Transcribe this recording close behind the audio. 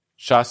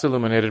Shas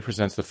Illuminated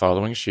presents the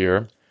following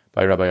shir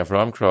by Rabbi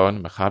Avrohom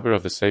Krohn, Mechaber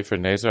of the Sefer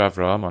Nazir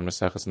Avrohom on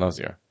Maseches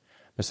Nazir.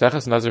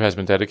 Maseches Nazir has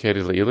been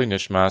dedicated to Le'ilui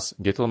Nishmas,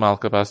 Gittel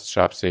Malka Bas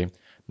Shapsi,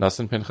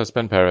 Nasan Pinchas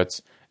ben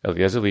Peretz,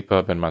 Eliezer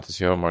Lipa ben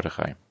Matisyahu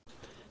Mordechai.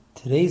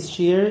 Today's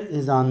shir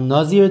is on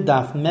Nazir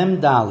Daf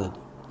Mem Daled.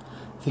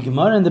 The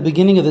Gemara in the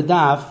beginning of the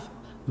Daf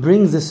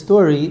brings a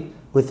story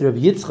with Rabbi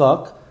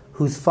Yitzchak,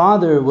 whose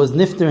father was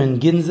Nifter in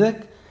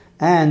Ginzek,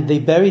 and they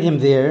buried him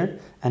there,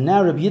 and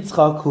now Rabbi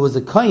Yitzchak, who was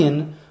a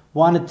Kohen,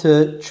 wanted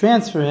to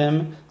transfer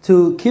him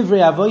to Kivrei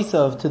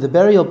Avosav, to the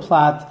burial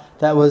plot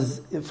that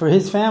was for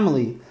his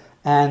family.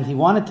 And he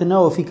wanted to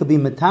know if he could be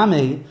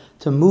metame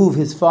to move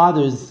his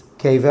father's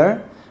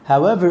kever.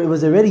 However, it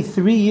was already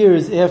 3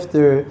 years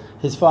after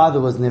his father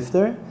was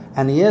nifter,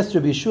 and he asked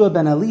Rabbi Yeshua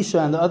ben Elisha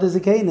and the other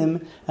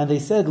Zakenim, and they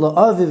said, Lo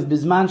aviv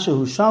bizman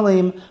shehu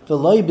shalem,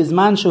 v'loi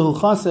bizman shehu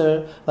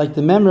chaser, like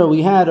the memory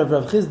we had of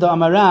Rav Chizda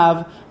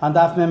Amarav on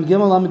Daf Mem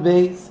Gimel Amid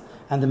Beis.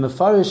 And the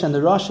Mefarish and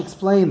the Rosh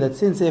explain that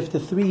since after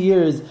 3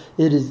 years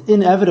it is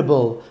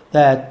inevitable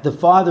that the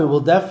father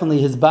will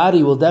his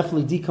body will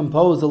definitely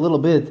decompose a little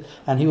bit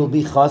and he will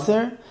be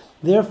chaser,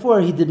 therefore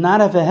he did not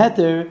have a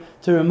heter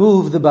to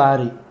remove the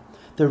body.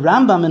 The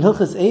Rambam in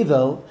Hilchas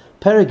Evel,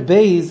 Perek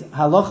Beis,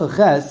 Halacha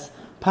Ches,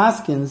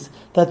 paskins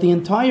that the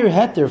entire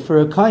heter for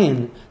a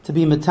kohen to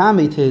be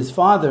metame to his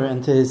father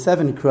and to his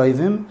 7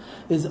 kroivim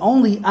is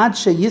only ad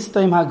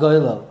sheyistaim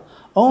hagoylel,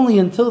 only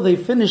until they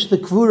finish the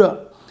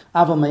kvura.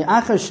 After you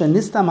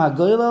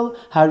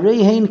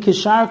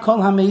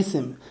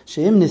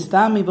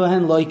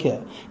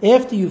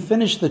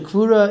finish the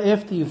kvura,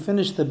 after you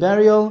finish the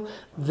burial,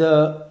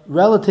 the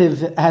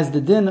relative has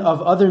the din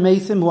of other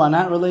mesim who are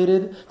not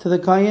related to the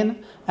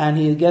kohen, and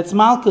he gets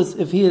malchus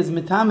if he is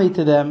mitame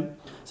to them.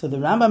 So the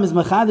Rambam is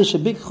machadish a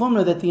big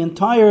chumrah that the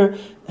entire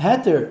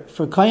heter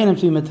for kohenim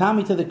to be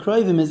mitame to the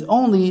kroivim is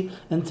only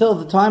until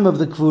the time of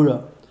the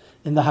kvura.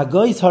 In the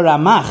Hagois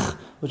Haramach,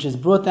 which is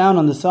brought down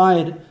on the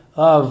side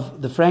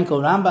of the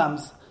Frankel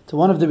Rambams, to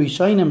one of the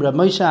Rishonim, Rabbi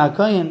Moshe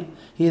HaKohen,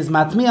 he is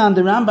matmi on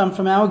the Rambam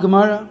from our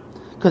Gemara,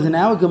 because in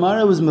our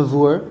Gemara was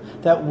mavur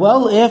that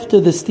well after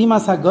the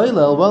Stimas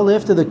HaGoylel, well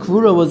after the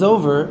Kvura was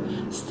over,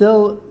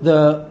 still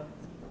the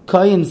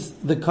Kohen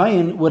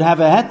would have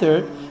a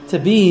heter to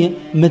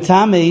be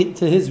metame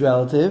to his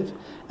relative.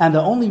 And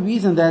the only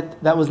reason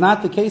that was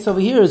not the case over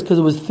here is because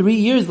it was 3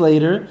 years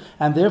later,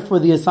 and therefore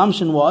the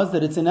assumption was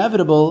that it's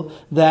inevitable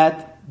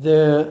that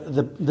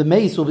the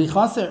mace will be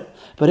chaser.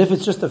 But if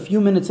it's just a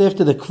few minutes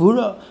after the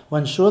kvura,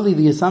 when surely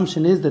the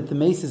assumption is that the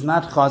mace is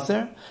not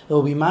chaser, it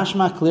will be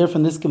mashma clear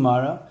from this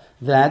Gemara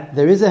that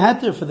there is a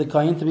heter for the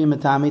kohen to be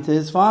metame to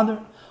his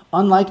father.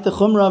 Unlike the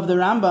chumrah of the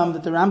Rambam,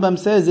 that the Rambam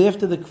says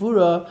after the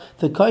kvura,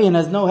 the kohen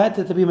has no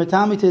heter to be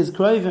metame to his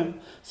kroivim.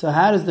 So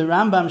how does the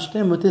Rambam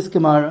shtim with this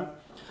Gemara?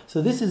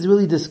 So this is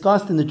really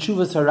discussed in the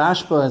Tshuvas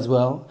HaRashba as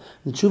well.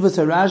 The Tshuvas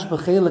HaRashba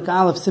Chelik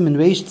Aleph Siman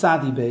Reish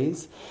Tzadi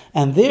Beis.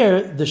 And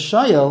there, the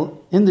Shayel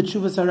in the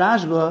Tshuvas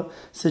HaRashba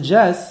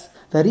suggests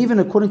that even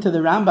according to the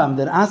Rambam,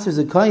 that asers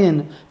a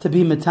kohen to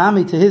be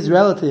metame to his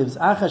relatives,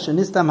 achash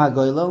anistam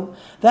hagoylel,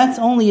 that's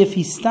only if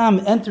he's stam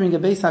entering a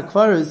beis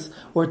hakvaros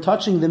or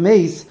touching the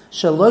mace,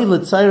 shaloi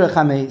l'tzayrech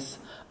hameis.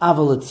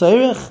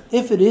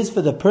 If it is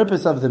for the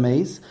purpose of the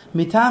mace,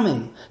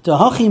 mitame,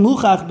 hachi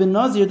muchach ben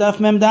Nazir daf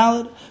mem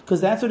daled,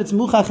 because that's what it's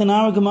muchach in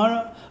our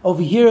Gemara.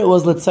 Over here it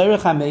was l'tzarech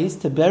hameis,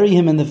 to bury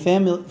him in the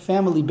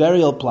family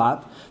burial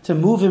plot, to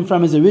move him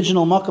from his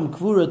original makam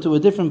kvura to a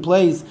different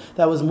place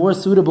that was more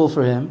suitable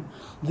for him.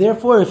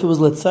 Therefore, if it was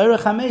l'tzarech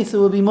hameis, it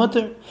would be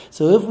mutter.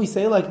 So if we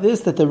say like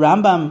this, that the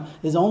Rambam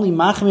is only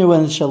machmir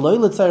when it's shaloi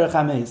l'tzarech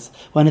hameis,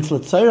 when it's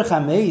l'tzarech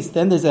hameis,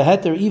 then there's a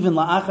heter even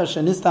la'achar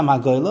shenistam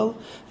hagoylel,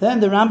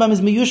 then the Rambam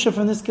is miyusha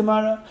from this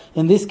Gemara.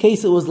 In this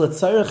case, it was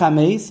l'tzarech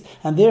hameis,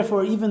 and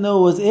therefore, even though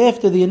it was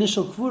after the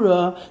initial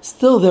kvura,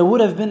 still there would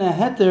have been a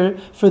heter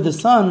for the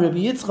son, Rabbi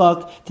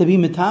Yitzchak, to be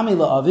mitame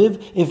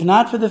la'aviv, if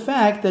not for the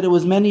fact that it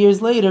was many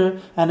years later,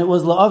 and it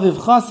was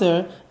la'aviv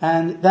chaser,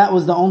 and that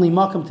was the only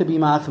makam to be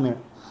machmir.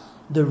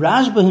 The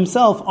Rashba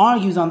himself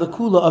argues on the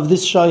kula of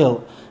this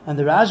shayel, and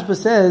the Rashba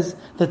says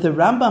that the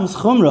Rambam's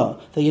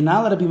chumrah, that you're not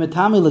allowed to be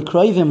metame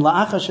l'kroivim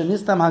la'achash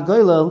anistam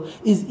hagoylel,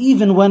 is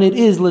even when it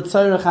is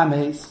l'tzarech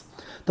hameis.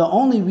 The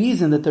only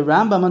reason that the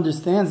Rambam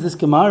understands this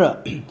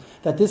Gemara,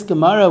 that this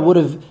Gemara would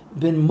have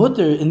been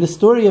mutter, in the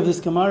story of this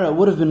Gemara,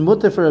 would have been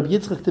mutter for Rabbi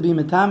Yitzchak to be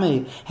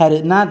metame had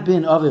it not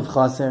been aviv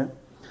chaser,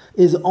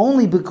 is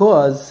only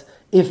because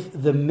if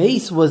the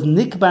mace was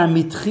nikbar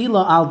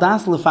mitchila al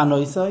das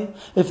lefanoisai,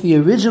 if the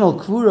original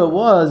kvura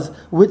was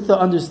with the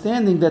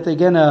understanding that they're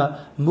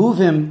gonna move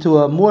him to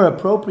a more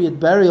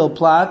appropriate burial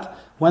plot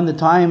when the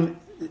time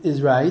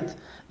is right,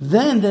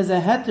 then there's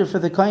a heter for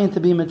the kohen to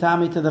be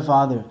metame to the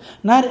father.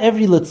 Not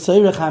every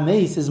l'tzayrech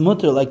hameis is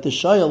mutter, like the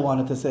shayel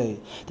wanted to say.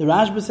 The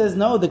Rashba says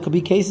no, there could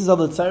be cases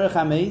of l'tzayrech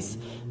hameis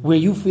where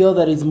you feel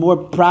that it's more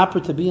proper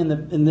to be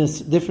in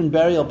this different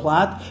burial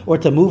plot, or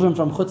to move him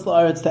from Chutz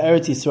La'aretz to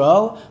Eretz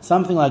Yisrael,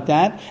 something like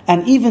that.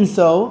 And even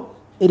so,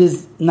 it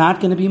is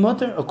not going to be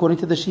mutter, according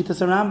to the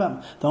Shitas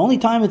Rambam. The only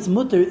time it's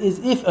mutter is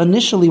if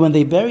initially, when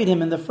they buried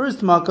him in the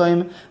first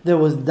Makom, there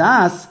was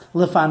das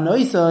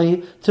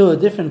lefanoisai to a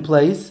different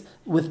place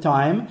with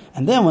time,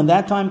 and then when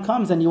that time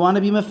comes and you want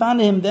to be mefane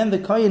him, then the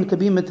kohen could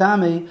be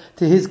metame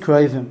to his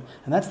kroivim.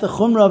 And that's the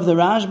chumrah of the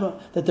Rashba,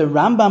 that the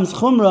Rambam's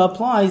chumrah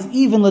applies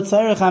even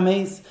l'tzarech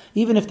hameis,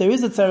 even if there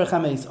is a tzarech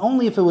hameis.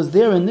 Only if it was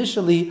there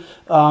initially,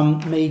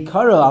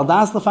 meikara al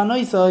das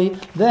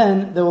lefanoisai,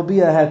 then there will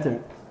be a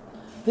heter.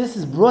 This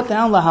is brought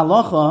down la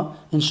halacha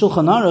in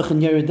Shulchan Aruch in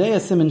Yeridei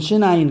Siman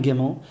Shinayin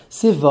Gimel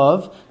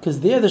Sivav,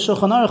 because there the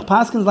Shulchan Aruch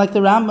paskins like the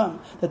Rambam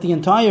that the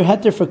entire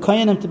heter for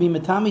koyanim to be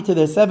metami to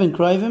their 7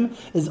 kroivim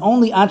is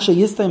only acha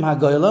yistaim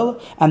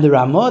hagoylel, and the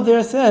Ramah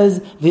there says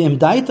v'im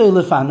daitoi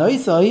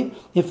lefanoisoi,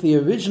 if the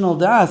original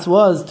das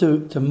was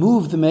to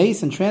move the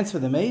mace and transfer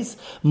the mace,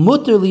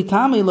 mutter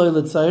litami loy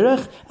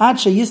letzayrech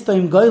acha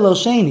yistaim goylel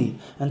sheni,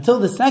 until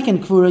the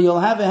second kvura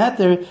you'll have a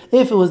heter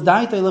if it was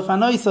daitoi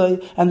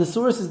lefanoisoi, and the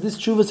source is this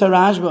Chuvas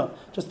HaRashba.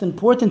 Just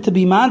important to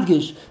be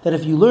madgish that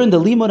if you learn the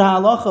limud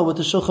halacha with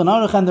the Shulchan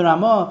Aruch and the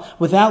Ramah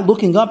without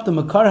looking up the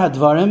makar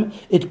hadvarim,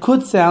 it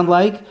could sound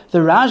like the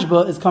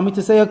Rashba is coming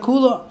to say a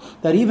kula.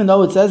 That even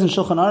though it says in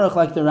Shulchan Aruch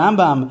like the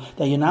Rambam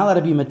that you're not allowed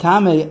to be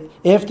metame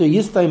after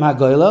yistayim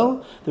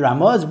hagoylel, the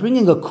Ramah is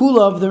bringing a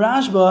kula of the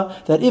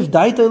Rashba that if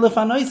daitay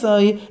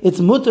lefanoisai, it's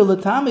mutter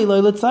letame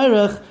loy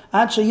letzayrech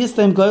acha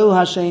yistayim goylel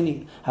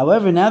hasheni.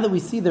 However, now that we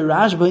see the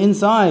Rashba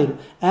inside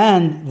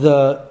and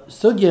the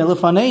sugya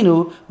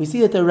lefanenu, we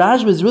see that the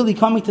Rashba is really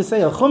coming to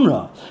say a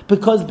chumrah,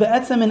 because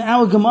be'etzem in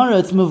our Gemara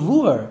it's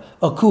mavur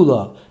a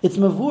kula. It's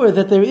mavur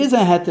that there is a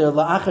heter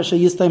la'achar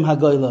sheyistaim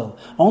hagoylel.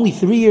 Only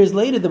 3 years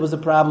later there was a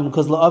problem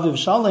because la'aviv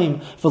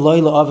shalem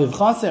v'loy la'aviv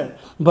chaser.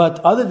 But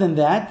other than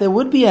that, there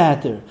would be a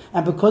heter,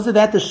 and because of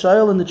that, the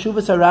Shayil and the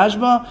Chuvas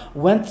HaRashba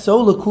went so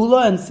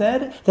l'kula and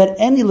said that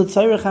any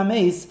l'tzayrech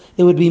hameis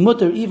it would be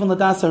mutter even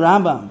l'das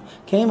Rambam.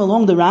 Came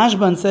along the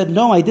Rashba and said,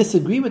 no, I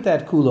disagree with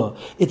that kula.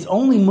 It's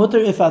only mutter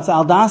if it's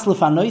al das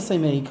lefanoisei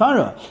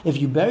meikara. If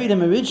you buried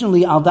him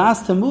originally, al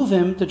das to move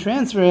him, to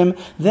transfer him,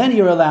 then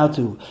you're allowed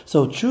to.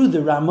 So true,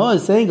 the Ramah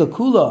is saying a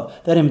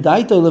kula that im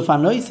daito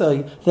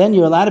lefanoisei, then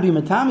you're allowed to be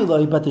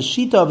metamiloi. But the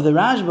shita of the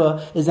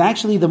Rashba is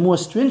actually the more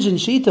stringent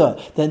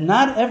shita that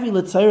not every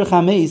l'tzayrech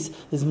hameis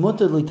is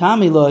mutter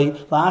litamiloi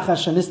la'achar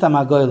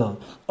shenistam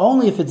hagoylel.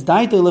 Only if it's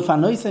daito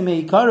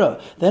lefanoisei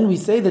meikara, then we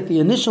say that the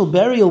initial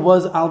burial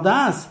was al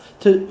das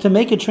to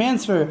make a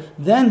transfer.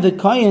 Then the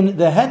kohen,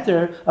 the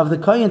heter of the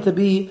kohen to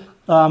be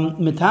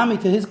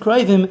mitami to his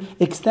kroivim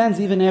extends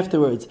even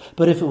afterwards.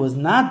 But if it was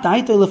not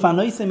daito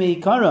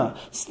lefanoisei meikara,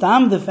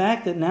 stam the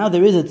fact that now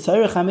there is a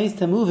tzarech hameis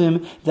to move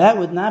him, that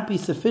would not be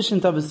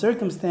sufficient of a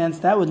circumstance,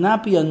 that would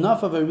not be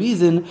enough of a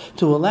reason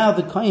to allow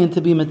the kohen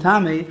to be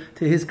mitami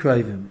to his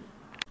kroivim.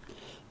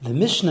 The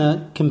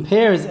Mishnah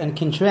compares and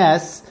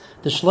contrasts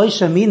the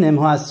shloisha minim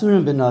hu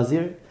asurim ben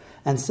Nazir,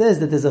 and says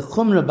that there's a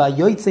chumrah by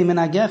yoytzei min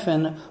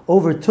hagefen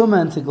over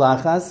tumah and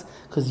tiglachas,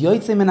 because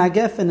yoytzei min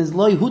hagefen is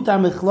loy hutar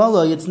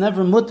michlalo, it's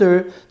never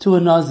mutter to a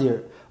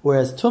nazir.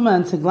 Whereas tumah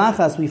and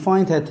tiglachas we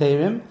find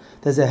heterim.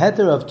 There's a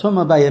heter of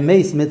tumah by a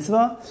meis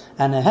mitzvah,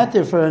 and a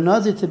heter for a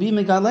nazir to be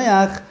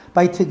megaleach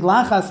by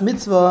tiglachas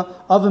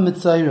mitzvah of a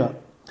mitzayra.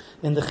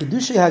 In the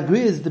Chidushei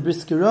Hagriz, the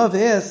Briskerov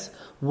asks,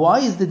 why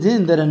is the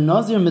din that a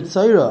Nazir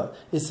Mitzayra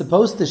is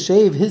supposed to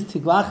shave his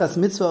tiglachas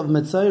mitzvah of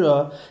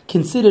Mitzayra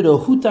considered a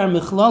hutar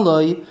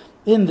michlaloi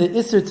in the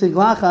Isser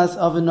tiglachas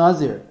of a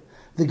Nazir?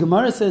 The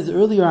Gemara says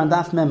earlier on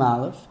Daf Mem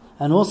Aleph,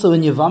 and also in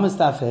Yavamas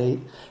Daf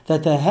Hey,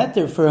 that the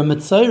heter for a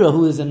Mitzayra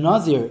who is a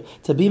Nazir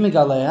to be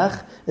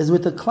megaleach is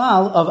with the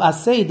klal of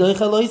asay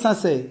doicha lois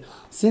asay.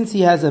 Since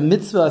he has a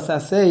mitzvah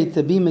asay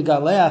to be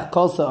megaleach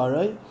kol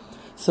sa'aray,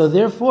 so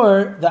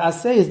therefore the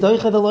asay is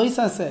doicha the lois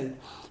asay.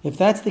 If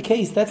that's the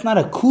case, that's not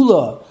a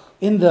kula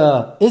in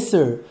the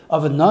Isser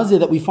of a Nazir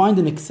that we find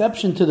an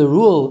exception to the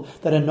rule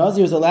that a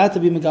Nazir is allowed to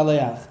be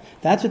megaleach.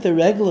 That's with the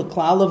regular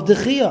klal of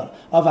dechia,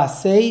 of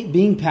asay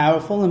being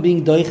powerful and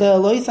being doicha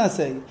elois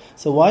asay.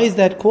 So why is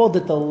that called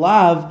that the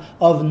lav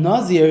of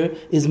Nazir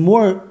is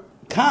more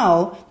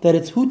kal, that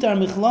it's hutar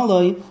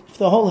michlaloi, if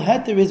the whole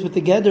heter is with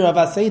the geder of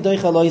asay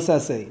doicha elois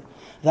asay?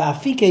 The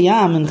Afike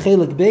Yam in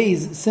Chelik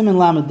Beis, Siman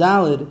Lamed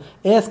Daled,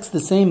 asks the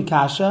same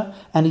kasha,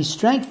 and he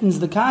strengthens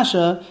the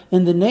kasha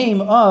in the name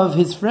of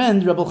his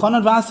friend Rabbi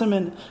Chanan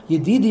Wasserman,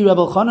 Yedidi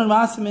Rabbi Chanan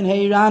Wasserman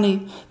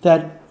Heirani,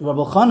 that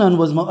Rabbi Chanan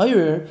was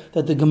ma'orer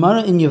that the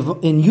Gemara in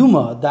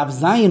Yuma, Daf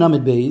Zayin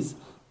Amid Beis,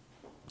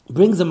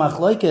 brings a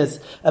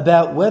machlokes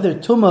about whether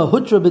tumah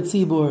hutra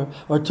b'tzibur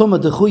or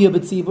tumah dechuya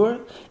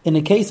b'tzibur. In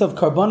the case of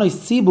karbonos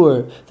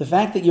tzibur, the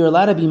fact that you're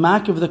allowed to be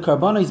makriv the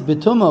karbonos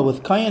b'tumah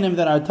with kayanim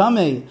that are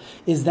tamei,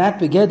 is that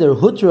begeder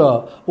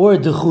hutra or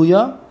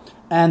dechuya?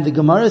 And the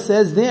Gemara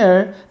says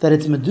there that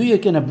it's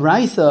meduyik in a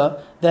brisa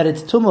that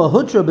it's tumah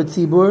hutra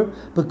b'tzibur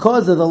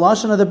because of the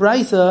lashon of the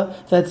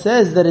brisa that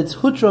says that it's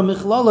hutra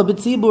michlala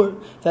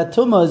b'tzibur, that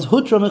tumah is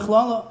hutra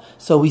michlala.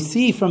 So we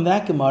see from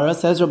that Gemara,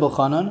 says Rabbi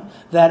Chanan,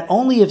 that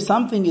only if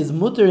something is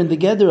mutter in the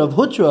gather of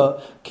hutra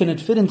can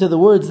it fit into the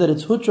words that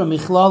it's hutra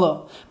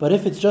michlala. But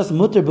if it's just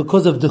mutter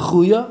because of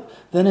dechuya,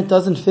 then it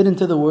doesn't fit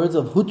into the words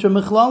of hutra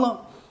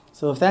michlala.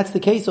 So if that's the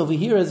case over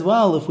here as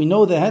well, if we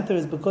know the heter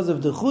is because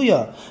of the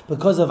chuya,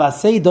 because of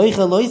asay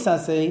doicha lois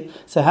asay,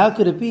 so how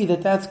could it be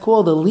that that's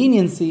called a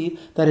leniency,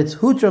 that it's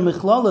hutra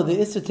michlala, the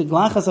isser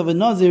tiglachas of a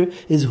nazir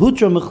is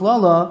hutra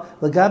michlala,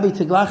 lagabi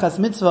tiglachas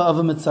mitzvah of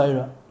a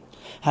mitzayra.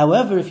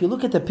 However, if you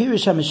look at the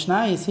Pirush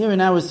HaMishnayis here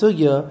in our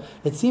sugya,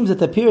 it seems that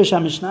the Pirush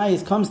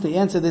HaMishnayis comes to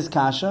answer this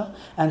kasha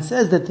and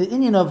says that the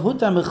inyan of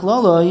hutra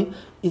michlala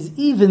is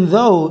even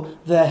though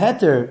the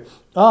heter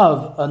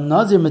of a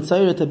Nazir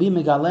Mitzayra to be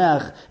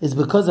Megaleach is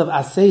because of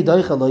Asay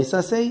Doicha Lois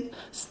Asay,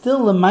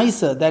 still the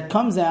Maisa that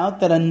comes out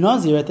that a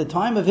Nazir at the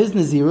time of his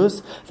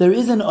Nazirus, there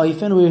is an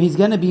Oifen where he's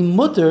going to be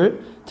mutter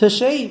to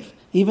shave.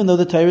 Even though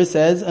the Torah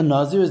says a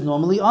Nazir is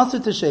normally also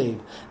to shave.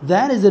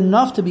 That is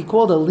enough to be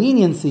called a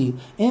leniency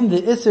in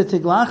the Isser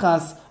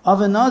Tiglachas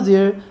of a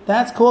Nazir.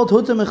 That's called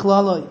Huta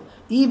Mechlaloi.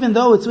 Even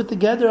though it's with the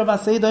gather of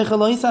Asay Doicha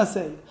Lois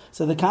Asay.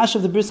 So the kash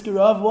of the Brisker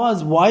Rav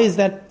was, why is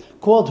that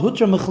called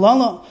Hutra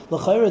Mechlala?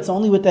 L'chayr, it's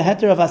only with the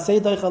heter of Asay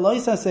Doicha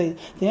Lois Asay.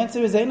 The answer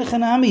is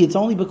Einechanami. It's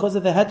only because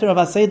of the heter of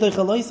Asay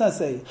Doicha Lois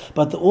Asay.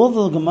 But all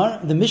the Gemara,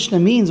 the Mishnah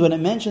means when it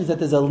mentions that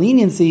there's a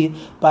leniency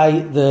by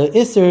the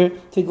Isser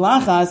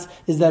Tiglachas,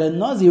 is that a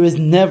Nazir is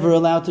never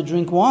allowed to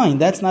drink wine.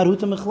 That's not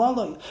Hutra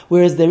Mechlala.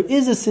 Whereas there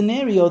is a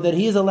scenario that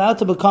he is allowed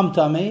to become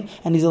Tameh,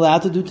 and he's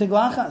allowed to do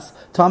Tiglachas.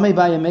 Tameh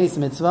by a Meis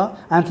Mitzvah,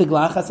 and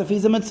Tiglachas if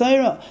he's a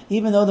Mitzayra.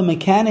 Even though the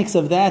mechanics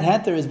of that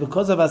heter is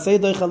because of Asay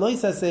Doicha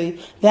Lois Asay,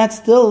 that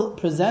still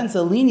presents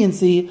a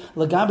leniency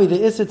lagabi the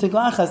Isser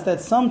Tiglachas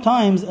that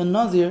sometimes a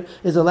Nazir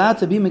is allowed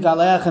to be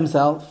Megaleach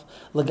himself.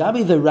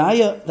 Lagabi the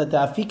Raya that the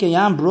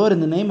Afikayam brought in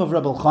the name of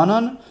Rabbi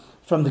Chanan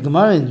from the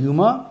Gemara in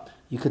Yuma,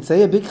 you could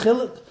say a big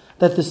chiluk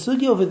that the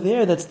sugi over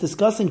there that's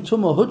discussing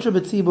Tumah Hutra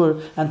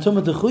B'tzibur and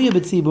Tumah Dechuya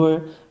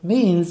B'tzibur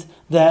means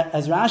that,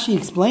 as Rashi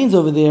explains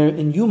over there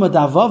in Yuma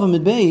Davav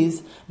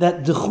Midbeis,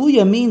 that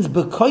Dechuya means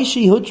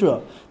B'koishi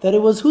Hutra, that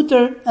it was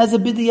Huter as a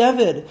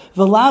B'diavad,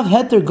 V'lav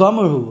Heter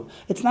Gomerhu.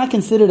 It's not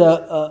considered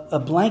a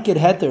blanket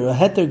Heter, a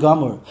Heter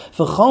Gomer.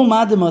 V'chol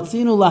Madim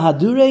Atzinu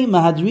Lahadure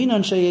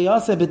Mahadrinon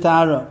Sheyayase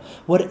B'tara.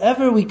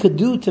 Whatever we could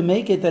do to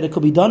make it that it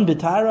could be done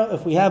B'tara,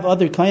 if we have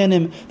other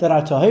Kayanim that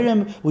are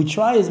Tahirim, we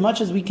try as much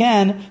as we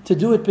can to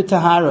do it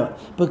B'tahara.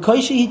 But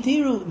Koishi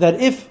Hitiru, that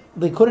if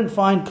they couldn't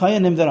find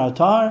kayanim that are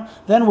tar,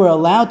 then we're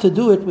allowed to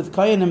do it with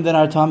kayanim that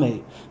are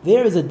tameh.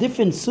 There is a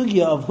different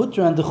sugya of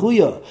hutra and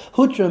dechuya.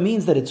 Hutra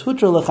means that it's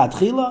hutra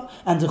lechatchila,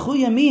 and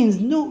dechuya means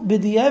no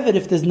b'di'evet.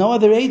 If there's no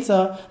other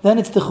eitzah, then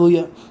it's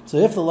dechuya. So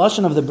if the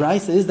lashon of the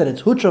brisa is that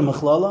it's hutra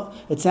mechlala,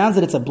 it sounds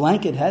that it's a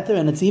blanket heter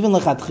and it's even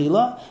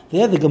lechatchila.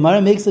 There the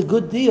Gemara makes a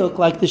good diuk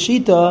like the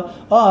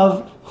shita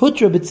of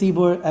hutra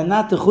b'tzibur and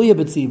not dechuya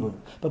b'tzibur.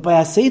 But by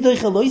asay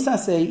doicha lois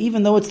asay,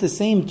 even though it's the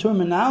same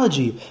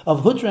terminology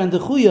of hutra and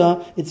dechuya,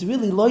 it's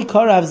really loy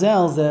karav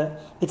zelze.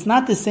 It's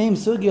not the same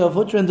sugya of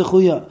hutra and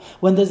dechuya.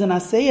 When there's an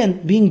asay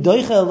and being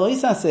doicha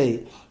lois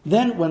asay,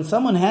 then when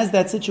someone has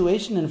that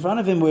situation in front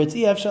of him where it's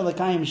ef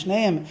shalakayim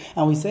shneim,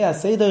 and we say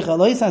asay doicha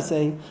lois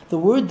asay, the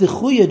word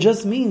dechuya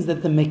just means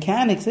that the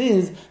mechanics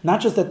is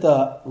not just that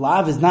the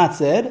lav is not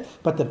said,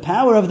 but the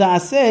power of the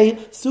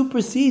asay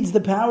supersedes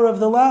the power of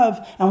the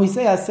lav, and we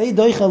say asay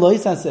doicha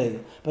lois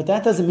asay. But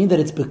that doesn't mean that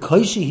it's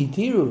bekoishi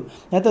hitiru.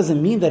 That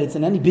doesn't mean that it's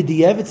in any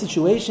b'di'evet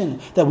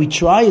situation that we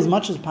try as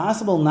much as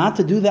possible not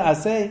to do the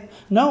asay.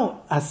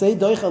 No, asay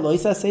doicha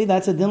lois asay,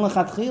 that's a din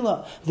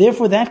lechatchila.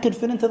 Therefore, that could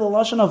fit into the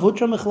lashon of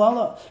hutra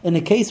mechlala. In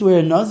a case where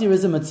a nazir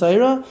is a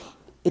mitzayra,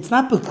 it's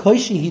not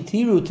bekoishi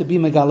hitiru to be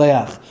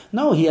megaleach.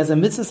 No, he has a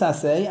mitzvah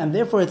asay, and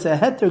therefore it's a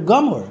heter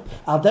gomor.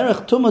 Al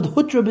derech tumad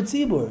hutra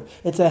b'tzibur.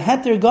 It's a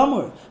heter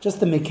gomor. Just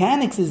the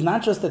mechanics is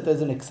not just that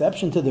there's an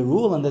exception to the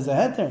rule and there's a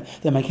heter.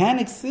 The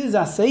mechanics is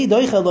asay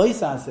doicha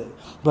lois asay.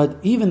 But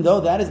even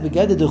though that is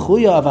begeded the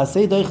chuya of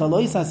asay doicha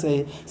lois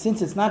asay,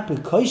 since it's not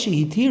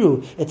bekoishi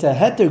hitiru, it's a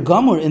heter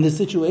gomor in the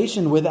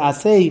situation where the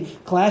asay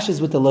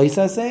clashes with the lois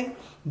asay.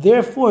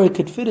 Therefore, it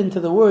could fit into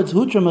the words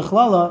hutra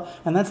mechlala,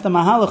 and that's the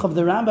mahalach of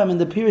the Rambam in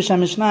the Pirush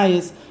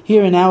HaMishnayis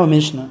here in our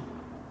Mishnah.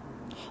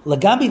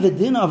 Lagabi the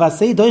din of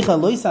asay doicha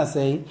lois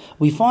asay,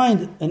 we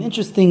find an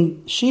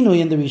interesting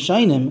shinui in the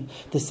Rishonim.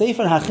 The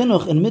Sefer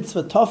HaChinuch in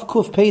Mitzvah Tov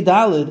Kuf Pei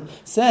Dalid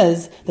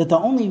says that the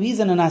only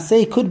reason an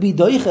asay could be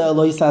doicha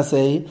lois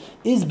asay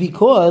is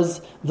because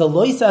the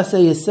lois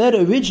asay is said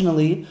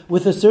originally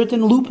with a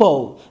certain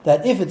loophole,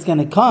 that if it's going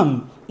to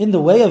come in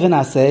the way of an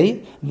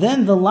asay,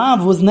 then the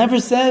lav was never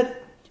said.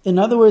 In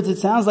other words, it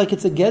sounds like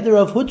it's a geder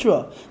of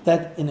hutra,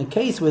 that in a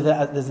case where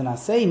there's an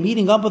asay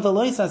meeting up with the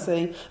lois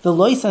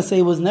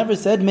asay was never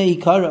said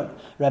me'ikara.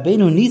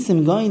 Rabbeinu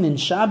Nisim going in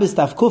Shabbos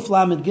Taf Kuf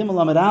Lamed Gimel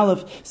Lamed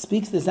Aleph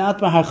speaks this out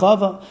by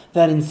Harchava,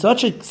 that in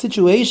such a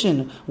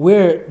situation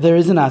where there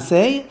is an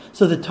asay,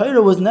 so the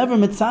Torah was never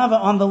mitzvah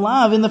on the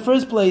lav in the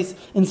first place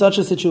in such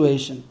a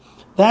situation.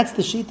 That's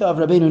the shita of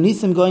Rabbeinu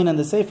Nisim going on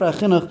the Sefer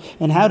HaChinuch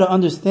and how to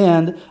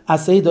understand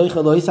asay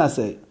doicha lois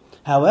asay.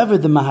 However,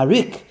 the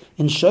Maharik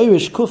in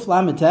Shoirish Kuf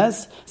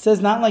Lametes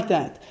says not like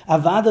that.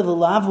 Avada the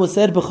lav was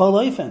said b'chol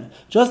oifen.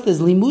 Just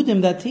as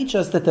limudim that teach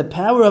us that the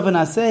power of an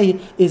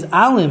asay is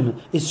alim,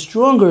 is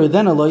stronger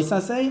than a lois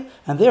asay,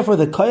 and therefore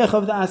the koyach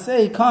of the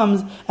asay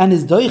comes and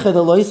is doicha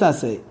the lois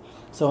asay.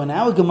 So in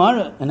our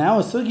Gemara, in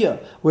our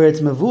Sugya, where it's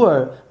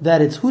mavur that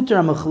it's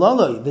hutar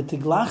mechloloi, the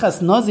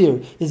tiglachas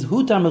Nazir is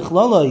hutar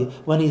mechloloi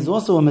when he's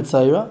also a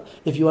Mitzayra,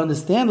 if you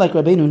understand like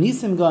Rabbeinu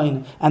Nisim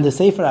going and the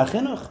Sefer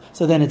HaChinuch,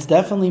 so then it's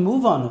definitely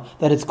move on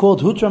that it's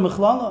called hutar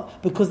mechlala,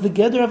 because the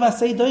geder of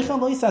asay doicha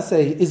lois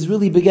asay is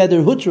really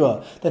begeder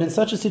hutra, that in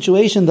such a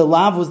situation the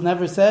lav was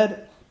never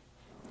said.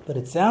 But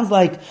it sounds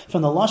like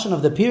from the lashon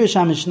of the Pirush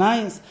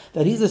HaMishnayos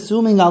that he's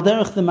assuming al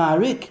derech the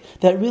Ma'arik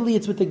that really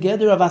it's with the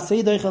geder of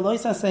asay doicha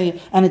lois asay,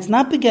 and it's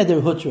not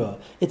begeder hutra.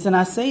 It's an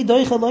asay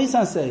doicha lois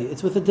asay.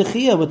 It's with the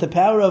dechia, with the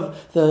power of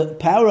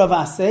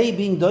asay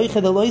being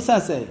doicha the lois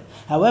asay.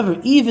 However,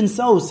 even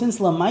so, since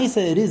lamaisa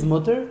it is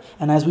mutter,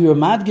 and as we were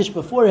madgish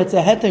before, it's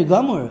a heter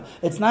gamur.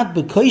 It's not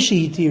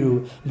bekoishi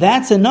hitiru.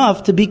 That's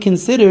enough to be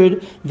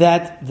considered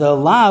that the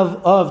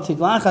lav of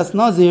tiglachas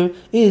nazir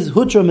is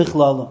hutra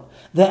michlala.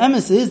 The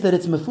emes is that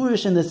it's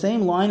mefurish in the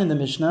same line in the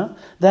Mishnah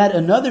that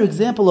another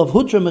example of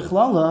hutra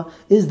mechlala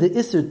is the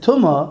isser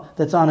tuma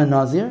that's on a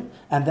nazir,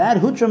 and that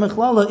hutra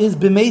mechlala is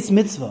b'meis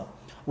mitzvah.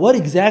 What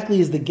exactly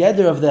is the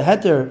geder of the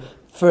heter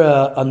for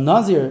a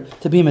nazir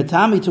to be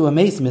metami to a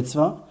meis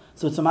mitzvah?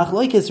 So it's a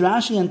machlokes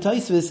Rashi and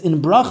Tosfos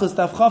in Brachos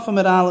Taf Chaf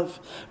Amud Aleph.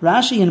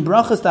 Rashi in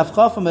Brachos Taf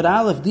Chaf Amud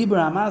Aleph Dibur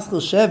Hamaschil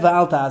Sheva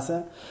Al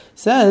Tasa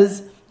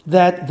says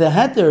that the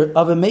heter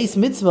of a meis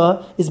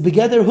mitzvah is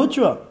begeder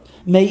hutra.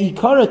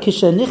 Me'ikara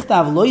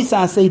kishenichtav lois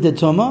asay de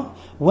tuma,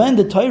 when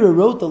the Torah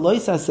wrote the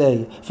lois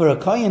asay for a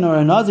kohen or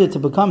a nazir to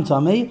become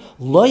tamei,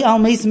 loy al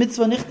meis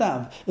mitzvah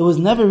nichtav. It was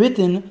never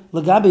written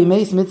lagabe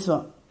meis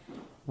mitzvah.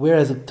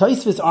 Whereas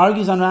Tosfos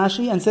argues on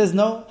Rashi and says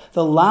no,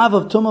 the lav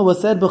of Tumah was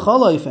said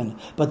b'chol oifen.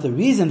 But the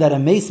reason that by a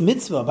meis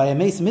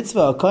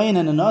mitzvah, a kohen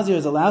and a nazir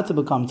is allowed to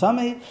become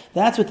tamei,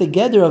 that's with the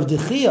geder of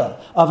dechia,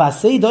 of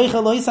asay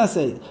doicha lois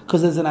asay.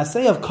 Because there's an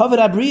asay of kavod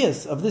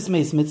abrius, of this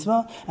meis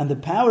mitzvah, and the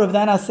power of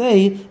that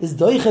asay is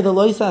doicha the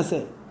lois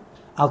asay.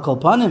 Al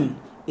kolpanim,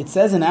 it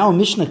says in our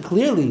Mishnah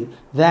clearly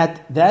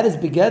that is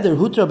begeder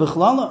hutra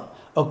b'chlala.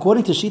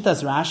 According to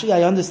Shitas Rashi,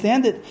 I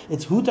understand it.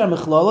 It's hutar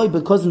mechloloi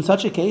because in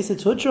such a case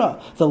it's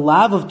hutra. The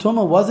lav of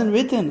tumah wasn't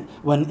written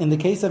when in the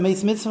case of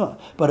meis mitzvah.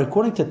 But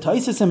according to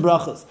Tosfos and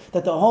Brachos,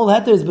 that the whole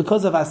heter is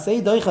because of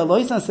asay doicha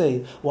lois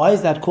asay. Why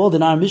is that called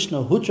in our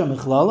Mishnah hutra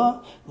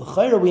mechlala?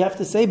 L'chayra we have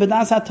to say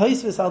b'das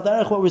ha-Tosfos al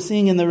derech what we're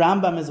seeing in the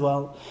Rambam as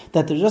well.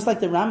 That just like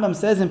the Rambam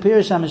says in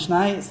Pirush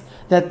HaMishnayos,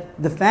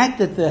 that the fact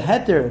that the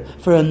heter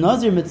for a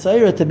nazir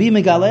mitzayra to be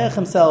megaleach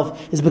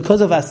himself is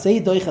because of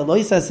asay doicha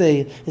lois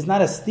asay is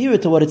not a steer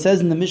to what it says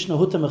in the Mishnah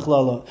Huta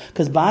Mechlala.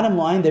 Because bottom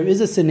line, there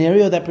is a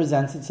scenario that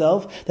presents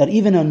itself that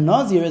even a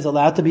Nazir is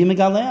allowed to be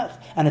Megaleach.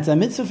 And it's a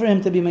mitzvah for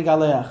him to be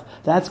Megaleach.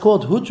 That's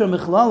called Hutra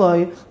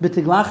Mechlaloi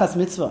B'tiglachas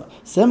mitzvah.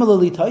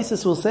 Similarly,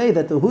 Tosfos will say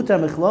that the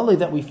Hutra Mechlaloi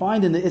that we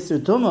find in the Isser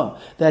Tumah,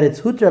 that it's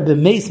Hutra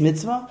B'meis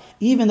mitzvah,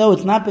 even though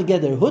it's not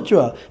Begeder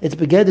Hutra, it's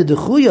Begeder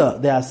Dechuya,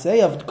 the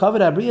Asay of Kavod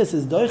Abrius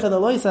is Doicha the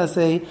Lois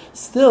Asay,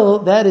 still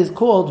that is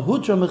called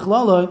Hutra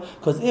Mechlaloi,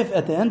 because if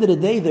at the end of the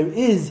day there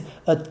is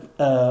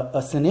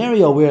a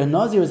scenario where a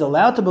Nazir is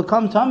allowed to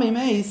become Tamei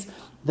Meis,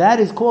 that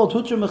is called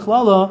Hutra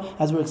Mechlala,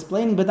 as we're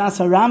explaining B'das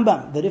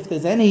HaRambam, that if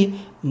there's any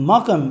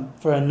makam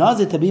for a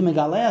Nazir to be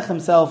Megaleach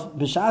himself,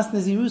 B'shas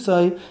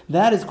Nezirusai,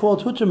 that is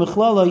called Hutra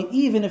Mechlala,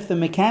 even if the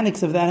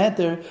mechanics of that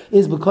heter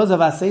is because of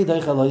Asay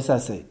Doicha Lois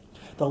Asay.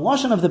 The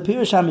lashon of the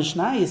Pirush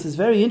HaMishnayos is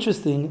very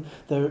interesting.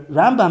 The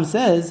Rambam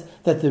says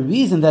that the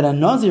reason that a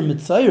Nazir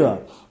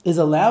Mitzayra is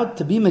allowed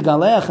to be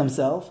Megaleach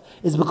himself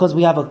is because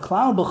we have a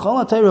klal b'chol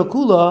ha'Torah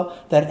kula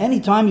that any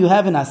time you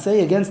have an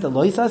asay against a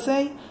lois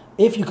asay,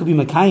 if you could be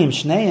Mekayim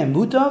Shnei and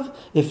Mutav,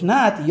 if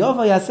not,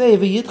 Yova Yasei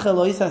v'yitcha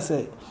lois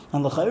asay.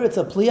 And l'chayr it's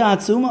a pliya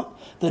atzuma.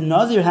 The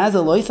Nazir has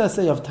a lois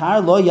asay of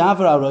tar lo yavar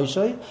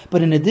aroishay,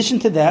 but in addition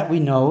to that, we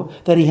know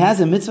that he has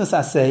a mitzvah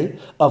asay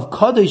of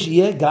kadosh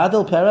yeh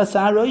gadol peras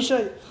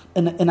aroishay,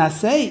 an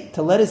asay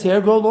to let his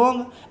hair grow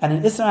long, and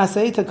an isra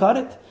asay to cut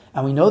it.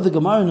 And we know the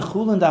Gemara in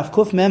Chulin Daf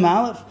Kuf Mem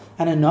Aleph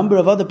and a number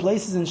of other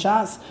places in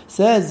Shas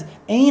says,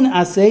 Ein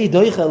asay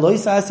doicha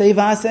lois asay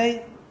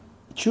v'asay.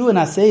 True, an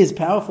asay is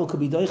powerful, could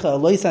be doicha a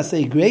lois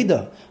asay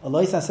greda, a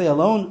lois asay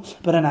alone,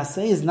 but an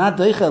asay is not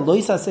doicha a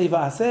lois asay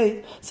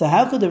v'asay. So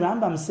how could the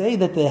Rambam say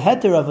that the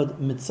heter of a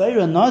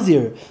mitzayra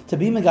nazir to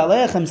be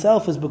megaleach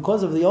himself is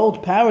because of the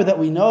old power that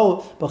we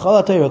know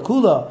b'chol ha'Torah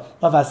kula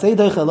of asay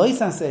doicha lois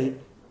asay?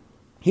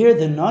 Here,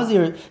 the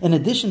Nazir, in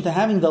addition to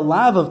having the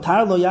lav of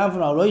tar lo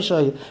yavra al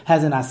roishay,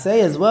 has an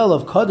asay as well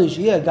of kodesh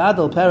yeh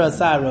gadol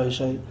perasar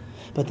roishay.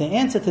 But the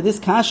answer to this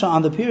kasha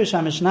on the Pirush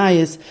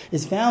HaMishnayis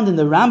is found in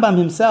the Rambam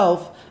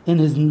himself, in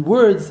his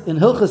words in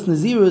Hilchas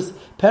Nazirus,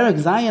 Perek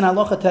Zayin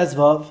Halacha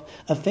Tezvav,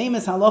 a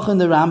famous halacha in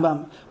the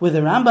Rambam, where the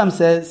Rambam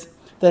says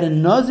that a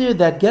Nazir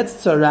that gets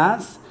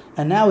tzaras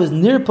and now is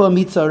nirpa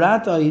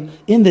mitzaratoi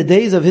in the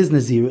days of his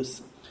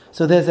Nazirus.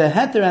 So there's a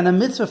heter and a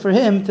mitzvah for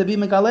him to be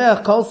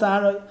megaleach kol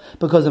sa'aroi,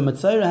 because a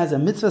mitzvah has a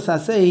mitzvah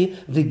sasei,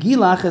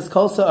 v'gilach is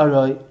kol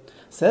sa'aroi.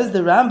 Says the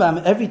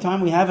Rambam, every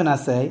time we have an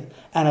asay,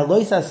 and a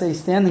lois asay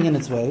standing in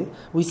its way,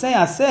 we say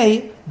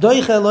asay,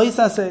 doiche lois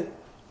asay.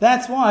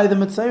 That's why the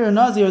mitzvah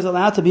Nazir is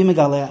allowed to be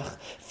megaleach.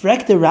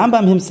 Frek the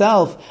Rambam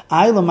himself,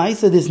 I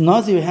lamaisa, this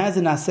Nazir has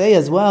an asay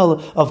as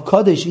well of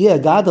kodesh yeh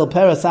gadol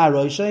perasar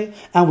roishay,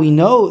 and we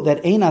know that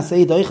ein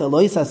asay doiche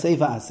lois asay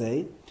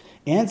va'asay.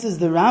 Answers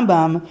the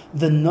Rambam,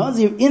 the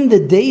Nazir in the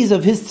days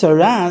of his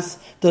tzaras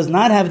does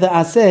not have the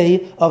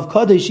asay of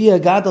kodesh yeh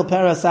gadol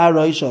perasar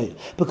roishay,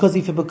 because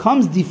if it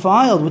becomes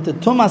defiled with the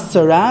tumas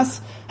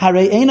tzaras,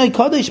 harei einoi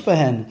kodesh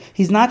behen,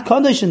 he's not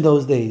kodesh in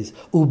those days.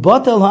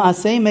 Ubatel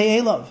ha'asay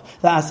me'elav,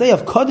 the asay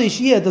of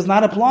kodesh yeh does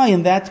not apply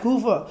in that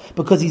kufa,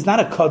 because he's not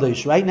a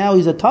kodesh. Right now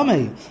he's a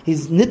tamei,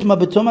 he's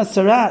nitma b'tumas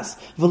tzaras,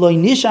 v'loi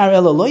nishar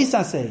elo lois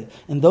asay.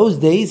 In those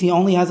days he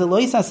only has a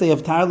lois asay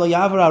of tar lo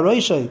yavra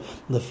roishay.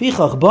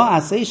 Lefichach ba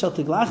asay shel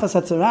tiglachas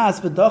hatzaras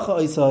v'docha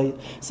oisay.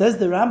 Says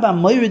the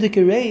Rambam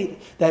moiridikerei,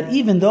 that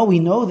even though we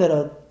know that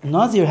a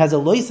Nazir has a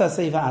lois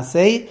asay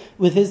v'asay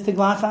with his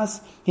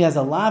tiglachas, he has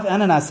a lav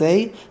and an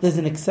asay, there's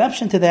an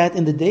exception to that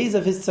in the days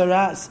of his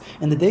tzaras.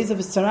 In the days of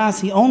his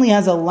tzaras, he only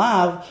has a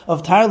lav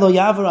of tar lo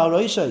yavra al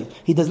roishay.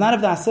 He does not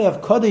have the asay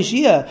of kodesh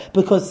yeh,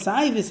 because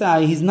sai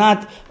v'sai, he's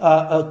not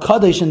a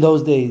kodesh in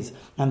those days.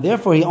 And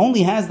therefore he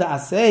only has the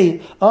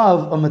asay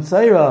of a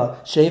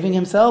Mitzayra shaving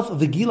himself,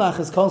 v'gilach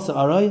is kol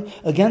sa'aroi,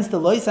 against the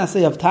lois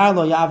asay of tar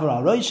lo yavra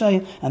al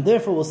roishay, and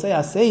therefore we'll say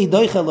asay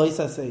doicha lois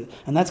asay.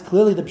 And that's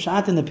clearly the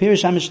pshat in the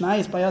Pirush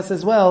HaMishnayis by us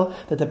as well,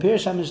 that the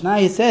Pirush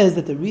HaMishnayis says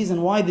that the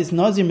reason why this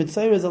Nazir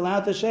Mitzayra is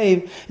allowed to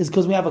shave is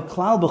because we have a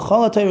klal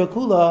b'chol ha'Torah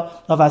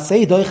kula of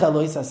asay doicha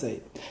lois asay.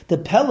 The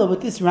pella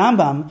with this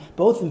Rambam,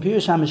 both in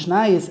Pirush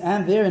HaMishnayis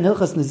and there in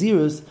Hilchas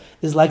Nazirus,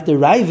 is like the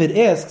Ravid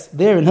asks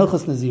there in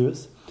Hilchas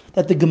Nazirus,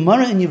 that the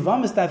Gemara in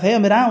Yevamos Daf Hey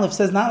Amid Aleph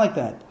says not like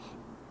that.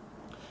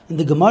 In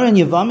the Gemara in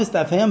Yevamos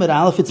Daf Hey Amid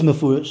Aleph, it's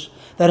mefurish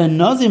that a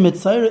Nazir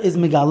Mitzayra is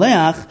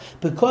megaleach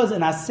because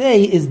an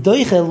asay is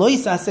doiche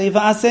lois asay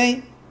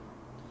va'asay.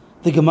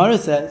 The Gemara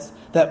says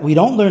that we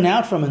don't learn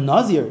out from a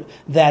Nazir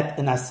that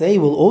an asay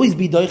will always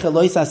be doiche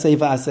lois asay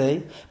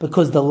va'asay,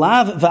 because the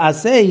lav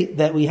va'asay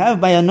that we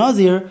have by a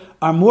Nazir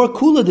are more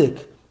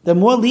kuladik. They're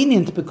more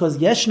lenient because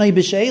yeshnai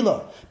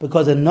b'sheila,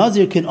 because a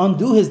Nazir can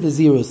undo his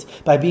nazirus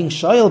by being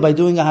shoyel, by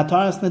doing a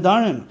hataras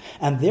nedarim,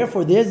 and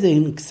therefore there's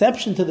an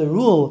exception to the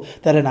rule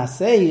that an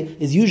asay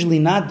is usually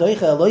not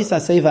doicha elois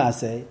asay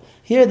va'asay.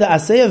 Here the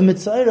asay of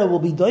Mitzayra will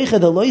be doicha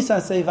the lois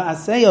asay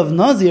va'asay of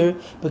Nazir,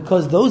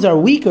 because those are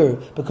weaker,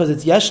 because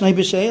it's yeshnai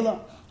b'sheila.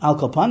 Al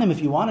Kapanim,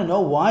 if you want to know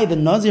why the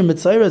Nazir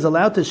Mitzayra is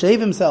allowed to shave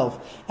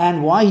himself,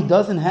 and why he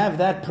doesn't have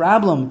that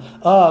problem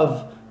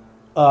of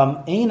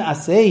ein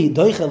asay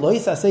doiche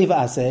lois asay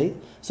va'asay,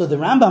 so the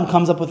Rambam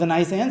comes up with a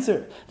nice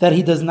answer that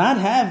he does not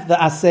have the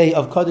asay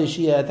of kodesh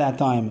yeh at that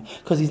time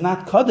because he's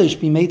not kodesh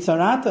b'mei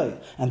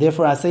tzaratoi, and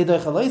therefore asay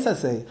doiche lois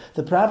asay.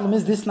 The problem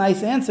is this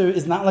nice answer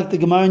is not like the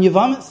Gemara in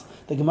Yevamos.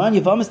 The Gemara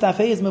in Yevamos Daf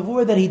Hey is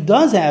mavur that he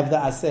does have the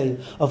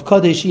asay of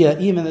kodesh yeh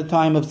even in the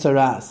time of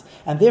tzaras,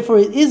 and therefore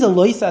it is a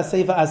lois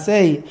asay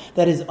va'asay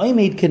that is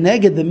oimed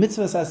keneged the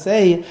mitzvah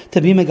asay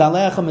to be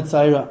megaleach a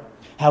mitzayra.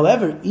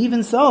 However,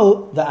 even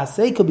so, the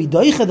asay could be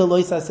doicha the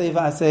lois asay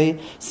va'asay,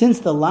 since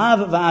the lav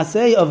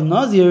va'asay of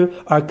Nazir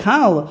are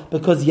kal,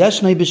 because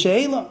yeshnei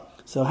b'sheila.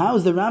 So how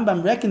is the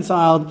Rambam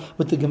reconciled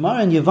with the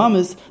Gemara in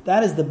Yevamos?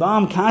 That is the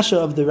Bam Kasha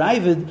of the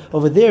Ravid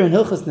over there in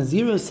Hilchas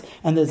Nazirus,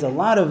 and there's a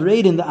lot of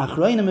raid in the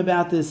Acharonim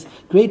about this,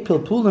 great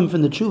pilpulim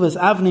from the Chuvas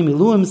Avnei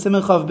Miluim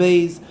Simechav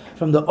Beis,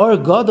 from the Or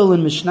Gadol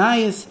in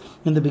Mishnayis,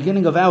 in the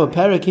beginning of our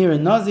parak here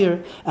in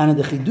Nazir, and in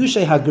the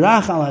Chidushay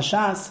Hagrach al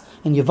Hashas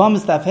in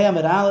Yevamos Daf Hey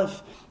Amid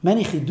Aleph.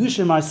 Many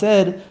chidushim are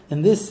said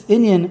in this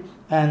inyan,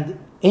 and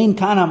ein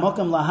kana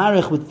mokam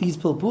laharich with these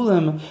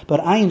pilpulim, but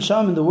ayin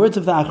sham in the words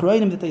of the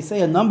Acharonim that they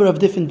say a number of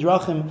different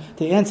drachim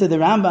to answer the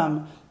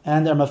Rambam,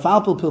 and they're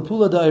mafalpul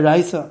pilpula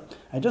da'iraisa.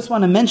 I just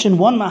want to mention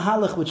one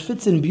mahalach which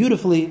fits in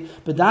beautifully,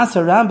 B'das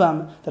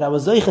Rambam, that I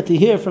was zoichet to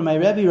hear from my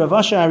Rabbi Rav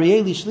Asher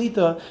Arieli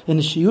Shlita in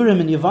the Shiurim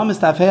in Yevamos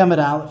Daf Hey Amid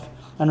Aleph.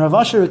 And Rav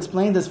Asher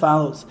explained as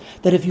follows,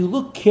 that if you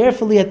look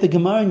carefully at the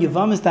Gemara in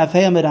Yevamos Daf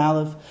Hey Amid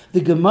Aleph, the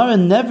Gemara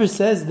never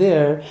says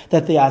there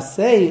that the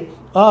asay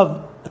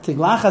of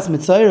Tiglachas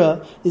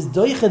Mitzayra is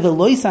doiche the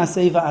lois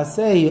asay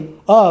va'asay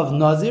of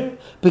Nazir,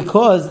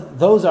 because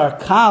those are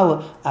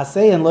kal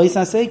asay and lois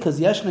asay, because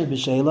yeshnei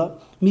b'sheila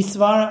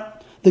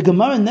misvara. The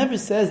Gemara never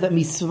says that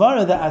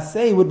misvara the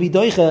asay would be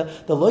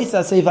doiche the lois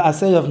asay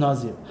va'asay of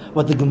Nazir.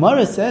 What the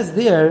Gemara says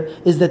there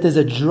is that there's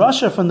a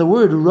drasha from the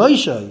word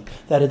roishay,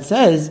 that it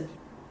says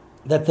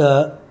that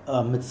the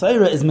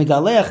Mitzayra is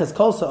Megaleach as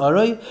Kol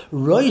Sa'aroi,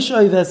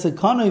 Roishoy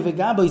Vesekonoi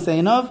Vegaboy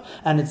Seinov,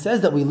 and it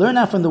says that we learn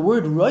out from the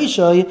word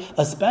Roishoy,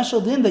 a special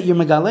din that you're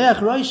Megaleach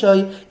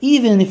Roishoy,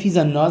 even if he's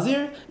a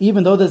Nazir,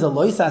 even though there's a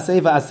Lois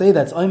Aseh V'Aseh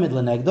that's Oimid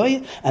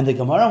Lenegdoi, and the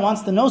Gemara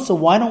wants to know, so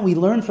why don't we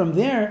learn from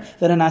there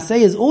that an Aseh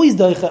is always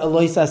Doicha a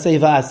Lois Aseh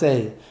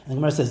V'Aseh? And the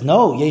Gemara says,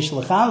 no, Yesh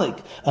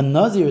L'chalik, a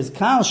Nazir is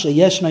Kal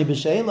Sheyeshnoi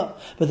B'Sheila,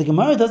 but the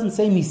Gemara doesn't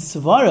say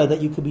Misvara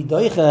that you could be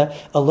Doicha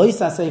a Lois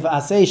Aseh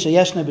V'Aseh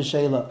Sheyeshnoi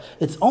B'Sheila.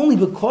 It's only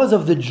because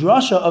of the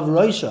drasha of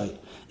Roishai.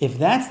 If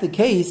that's the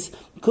case,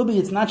 could be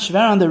it's not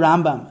shver on the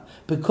Rambam,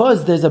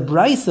 because there's a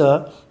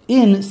brisa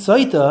in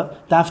Soita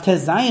Daf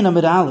Tezayin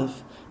Amid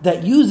Aleph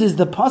that uses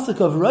the pasuk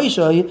of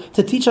Roishai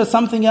to teach us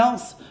something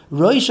else.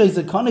 Roishai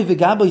Zakonei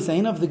V'Gaboy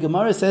Seinav. The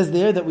Gemara says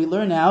there that we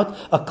learn out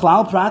a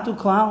klal pratu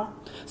klal.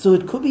 So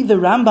it could be the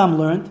Rambam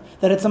learned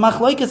that it's a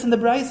machlokes in the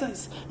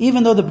Braisas.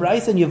 Even though the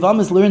Braisa in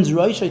Yevamos learns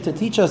Roishai to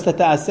teach us that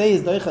the Aseh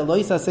is doicha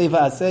lois aseh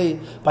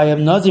v'aseh by a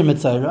Nazir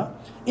Mitzayra.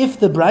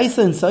 If the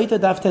Braisa in Soita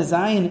Daf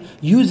Tezayin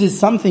uses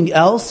something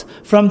else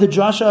from the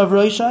drasha of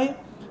Roishai,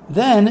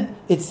 then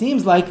it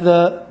seems like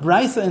the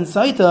Braisa in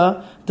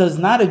Soita does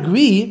not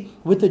agree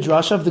with the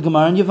drasha of the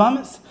Gemara in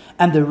Yevamos.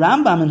 And the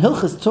Rambam in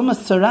Hilchas Tumas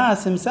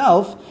Tzaras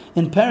himself,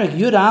 in Perek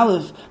Yud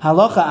Aleph,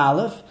 Halacha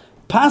Aleph,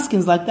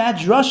 paskins like that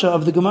drasha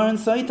of the Gemara in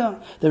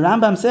Saita. The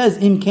Rambam says,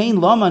 Im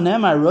kain lama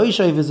nemar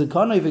roishay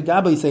v'zakonoi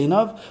v'gaboy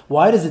seinov.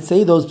 Why does it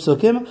say those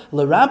psukim?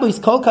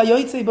 L'rabbeis kol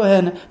kayotzei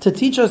bohen, to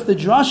teach us the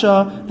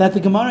drasha that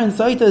the Gemara in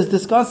Saita is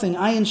discussing.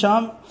 Ayin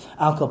sham.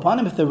 Al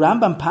kapanim, if the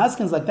Rambam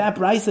paskins like that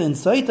brisa in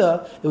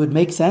Saita, it would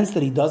make sense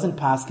that he doesn't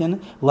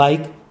paskin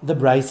like the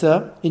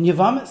brisa in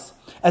Yevamos.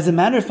 As a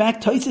matter of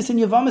fact, Taisus in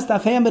Yevamos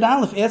Daf Amid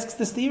Aleph asks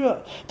the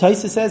stira.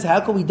 Taisus says,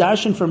 how can we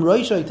darshan from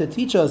Roishai to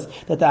teach us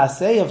that the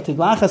Aseh of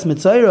Tiglachas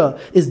Mitzayra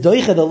is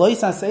doicha the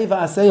lois Aseh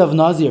v'Aseh of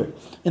Nazir?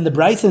 In the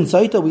Braisa and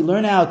Soita, we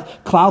learn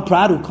out klal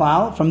pradu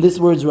klal from this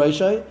word's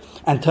Roishai,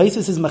 and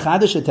Taisus is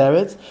machadash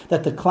eteretz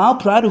that the klal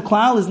pradu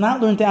klal is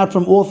not learned out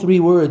from all three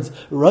words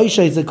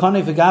Roishai,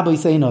 Zakonei, v'Gaboy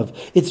Seinov.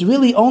 It's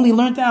really only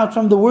learned out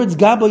from the words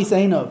Gaboy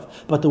Seinov,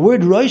 but the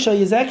word Roishai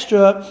is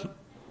extra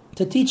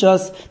to teach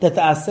us that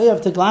the Aseh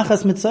of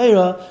Tiglachas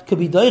Mitzayra could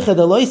be doicha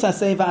the lois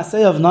Aseh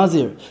v'Aseh of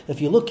Nazir.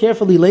 If you look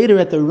carefully later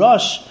at the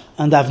Rosh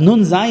and Av Nun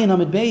Zayin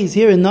Amid Beis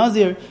here in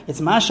Nazir, it's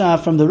Masha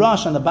from the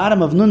Rosh on the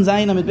bottom of Nun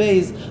Zayin Amid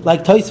Beis,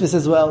 like Tosfos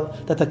as well,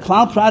 that the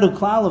klal pradu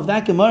klal of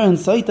that Gemara in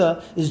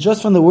Soita is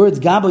just from the words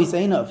Gaboy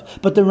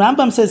Seinov. But the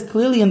Rambam says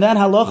clearly in that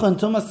halacha and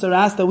Tumas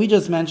Tzaras that we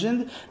just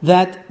mentioned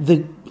that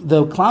the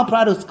klal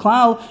pradus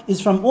klal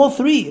is from all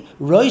three.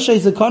 Roishai,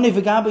 Zakonei,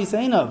 v'Gaboy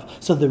Seinov.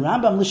 So the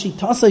Rambam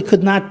L'Shitasei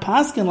could not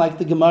paskin like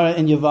the Gemara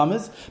in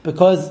Yevamos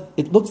because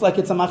it looks like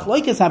it's a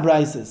machlokes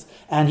habraises,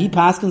 and he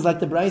paskins like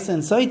the Braisa in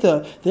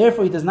Soita.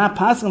 Therefore, he does not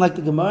paskin like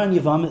the Gemara in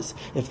Yevamos.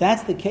 If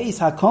that's the case,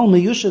 hakol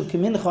meyushav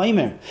kamin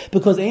chaymer,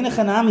 because ein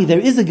chanami there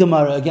is a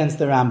Gemara against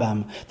the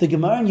Rambam. The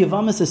Gemara in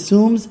Yevamos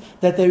assumes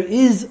that there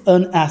is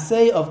an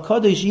asay of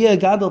kodesh yeh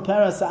gadol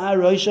para sa'ar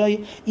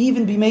roishai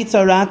even b'mei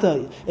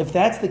tzaratai. If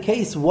that's the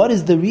case, what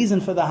is the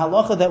reason for the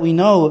halacha that we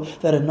know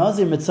that a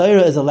Nazir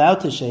Mitzayra is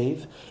allowed to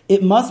shave?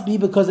 It must be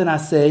because an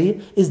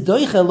asay is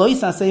doicha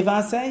lois aseh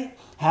v'aseh.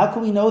 How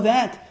can we know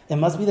that? It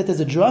must be that there's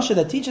a drasha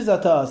that teaches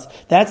that to us.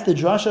 That's the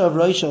drasha of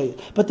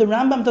Roishai. But the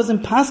Rambam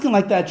doesn't paskin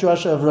like that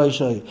drasha of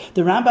Roishai.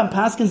 The Rambam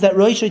paskins that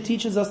Roishai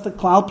teaches us the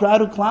klal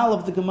pradu klal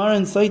of the Gemara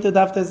in Soita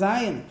Daf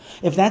Tezayin.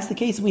 If that's the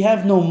case, we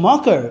have no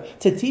makar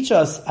to teach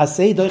us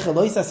asay doicha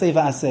lois aseh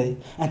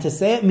v'aseh. And to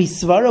say it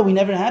misvara, we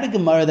never had a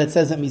Gemara that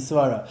says it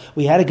misvara.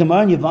 We had a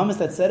Gemara in Yevamos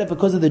that said it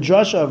because of the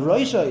drasha of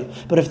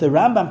Roishai. But if the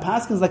Rambam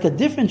paskins like a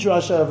different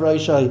drasha of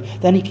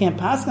Roishai, then he can't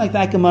paskin like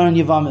that Gemara in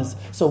Yevamos.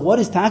 So what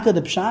is taka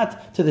the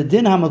pshat to the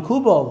din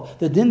Kubal,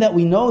 the din that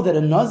we know that a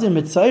Nazir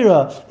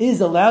Mitzayra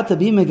is allowed to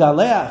be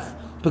Megaleach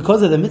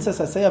because of the mitzvah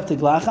saseh of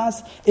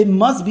Tiglachas? It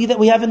must be that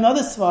we have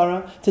another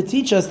svara to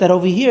teach us that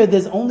over here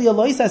there's only a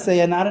lois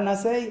aseh and not an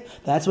aseh.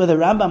 That's where the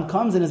Rambam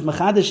comes in his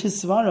machadash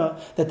his svara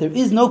that there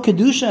is no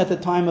kedusha at the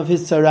time of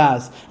his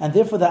tzaras, and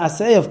therefore the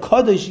aseh of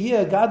kodesh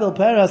yeh gadol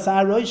pera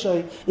sa'ar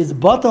roishay is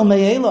batal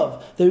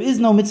me'elov. There is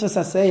no mitzvah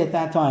saseh at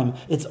that time.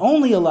 It's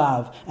only a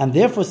lav, and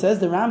therefore says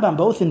the Rambam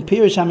both in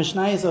Pirush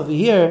HaMishnayos over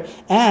here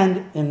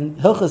and in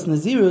Hilchas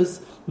Nazirus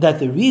that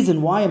the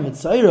reason why a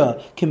Mitzayra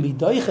can be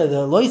doicha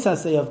the lois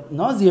aseh of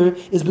Nazir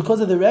is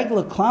because of the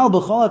regular klal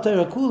b'chol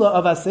ha'torah kula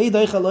of aseh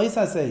doicha lois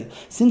aseh.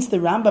 Since the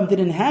Rambam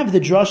didn't have the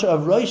drasha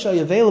of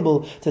Roishai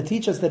available to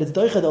teach us that it's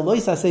doicha the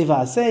lois aseh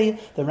v'aseh,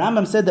 the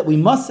Rambam said that we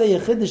must say a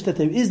chiddush that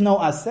there is no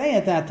aseh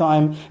at that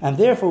time, and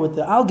therefore with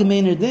the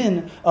algemeiner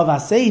din of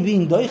aseh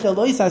being doicha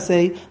lois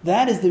aseh,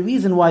 that is the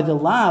reason why the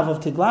lav of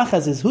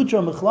Tiglachas is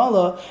hutra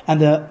mechlala and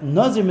the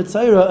Nazir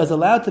Mitzayra is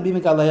allowed to be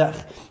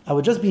megaleach. I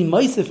would just be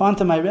meisif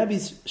onto my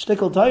Rebbe's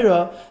shtickle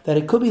Torah that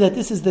it could be that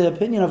this is the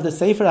opinion of the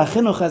Sefer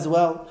HaChinuch as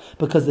well,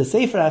 because the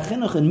Sefer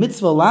HaChinuch in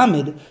Mitzvah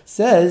Lamed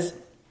says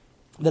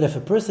that if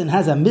a person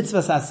has a mitzvah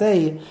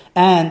saseh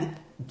and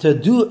to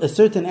do a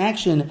certain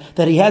action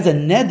that he has a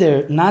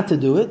neder not to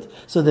do it,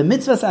 so the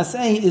mitzvah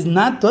asay is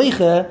not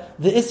doiche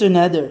the iser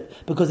neder,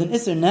 because an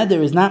iser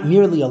neder is not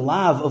merely a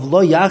lav of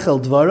lo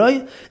yachel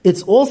dvaroi,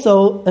 it's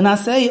also an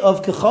asay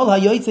of kechol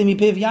hayoytze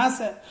mipiv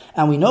yaseh.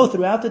 And we know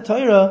throughout the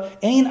Torah,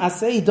 ein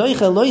asay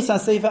doiche lois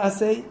asay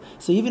v'asay.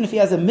 So even if he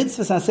has a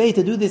mitzvah asay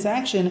to do this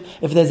action,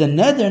 if there's a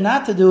neder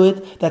not to do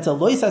it, that's a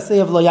lois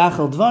asay of lo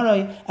yachel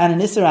dvaroi, and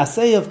an iser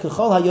asay of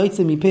kechol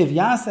hayoytze mipiv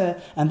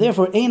yaseh, and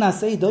therefore ein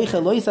asay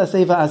doiche lois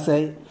asay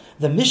v'asay.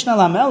 The Mishnah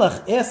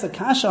Lamelech asks a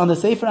kasha on the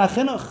Sefer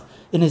HaChinuch,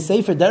 in his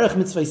Sefer Derech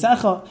Mitzvah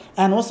Yisacha,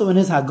 and also in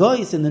his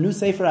Hagoyis, in the new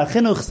Sefer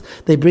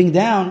HaChinuch, they bring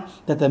down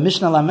that the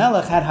Mishnah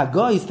Lamelech had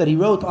Hagoyis that he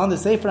wrote on the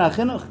Sefer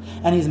HaChinuch,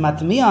 and he's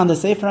matmiya on the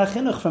Sefer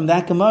HaChinuch from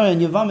that Gemara in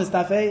Yevamis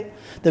Tafei.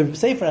 The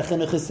Sefer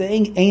HaChinuch is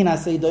saying, Ein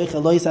asay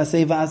doiche lois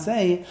asay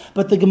v'asay,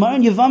 but the Gemara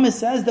in Yevamis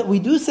says that we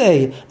do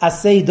say,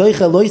 Asay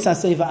doiche lois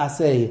asay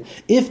v'asay.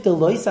 If the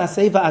lois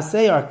asay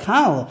v'asay are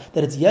kal,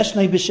 that it's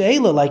yeshnei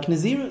b'sheila, like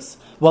Nazirus.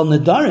 Well,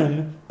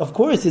 Nadarim, of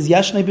course, is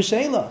Yashnei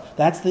B'Sheila.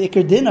 That's the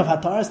Iker Din of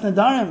Hataras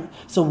Nadarim.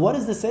 So what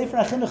does the Sefer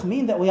HaChinuch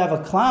mean that we have a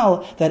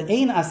klal that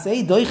Ein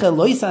Asay Doiche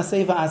Lois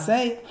Asay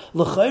V'Asay?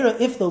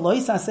 L'chayra, if the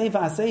Lois Asay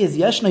V'Asay is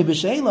Yashnei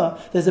B'Sheila,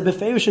 there's a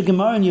Beferish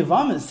Gemara in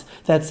Yevamis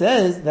that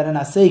says that an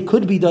Asay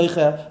could be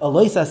Doiche, a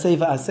Lois Asay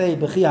V'Asay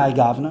B'Chiyai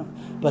Gavna.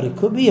 But it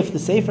could be if the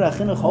Sefer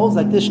HaChinuch holds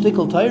like this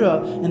shtickle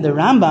Torah in the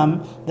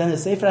Rambam, then the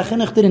Sefer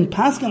HaChinuch didn't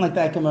paskin like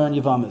that Gemara in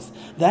Yevamis.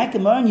 That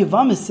Gemara in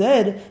Yevamis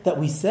said that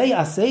we say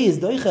Asay is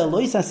Doiche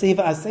Lois Asay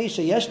V'Asay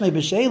Sheyeshnei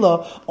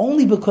B'Sheila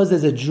only because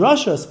there's a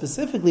drasha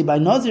specifically by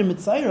Nazir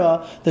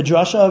Mitzayra, the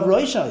drasha of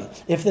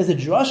Roishai. If there's a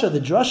drasha,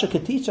 the drasha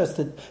could teach us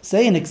to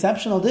say an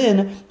exceptional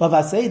din of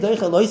Asay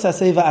Doiche Lois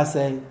Asay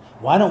V'Asay.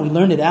 Why don't we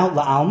learn it out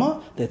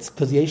la'alma? That's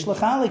because yesh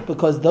l'chalik,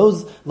 because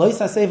those lois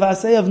asay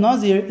v'asay of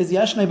Nazir is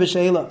yashnei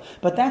b'sheila.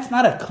 But that's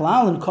not a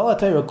klal in kol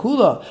ha'Torah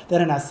kula, that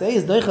an asay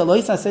is doicha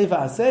lois asay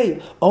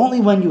v'asay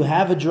only when you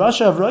have a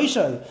drasha of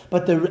roishai.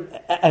 But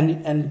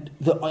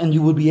and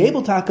you would be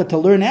able to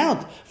learn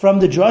out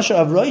from the drasha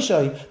of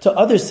roishai to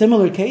other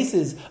similar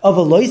cases of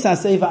a lois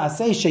asay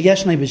v'asay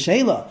sheyeshnei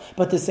b'sheila.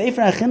 But the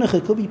Sefer HaChinuch,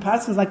 it could be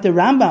passages like the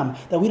Rambam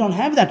that we don't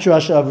have that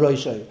drasha of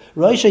roishai.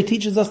 Roishai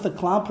teaches us the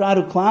klal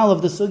pradu klal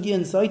of the sugi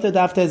in Soita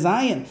Dafte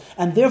Zayin,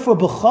 and therefore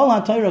b'chol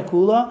ha'Torah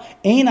kula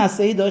ein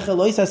asay doiche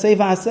lois asay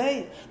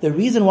v'asay. The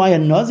reason why a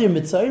Nazir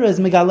Mitzayra is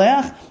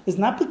megaleach is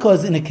not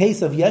because in a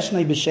case of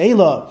yeshnei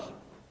b'sheila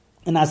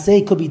an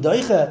asay could be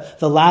doiche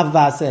the lav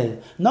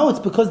v'asay. No, it's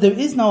because there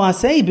is no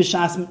asay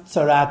b'shas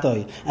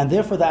tzaratoi, and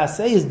therefore the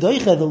asay is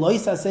doiche the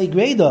lois asay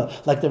greda,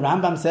 like the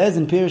Rambam says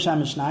in Pirush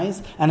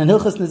HaMishnayos and in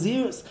Hilchos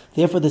Nazirus.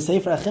 Therefore, the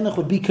Sefer HaChinuch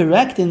would be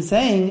correct in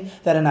saying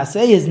that an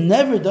asay is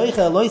never doiche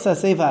a lois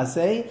asay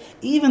v'asay,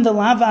 even the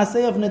lav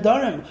v'asay of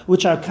nedarim,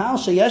 which are kal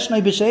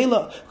sheyeshnei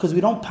b'sheila, because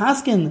we don't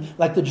paskin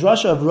like the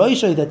drasha of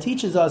Roishai that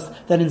teaches us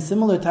that in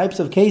similar types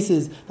of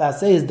cases the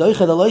asay is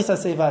doiche the lois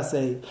asay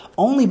v'asay.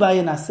 Only by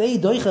an asay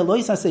doiche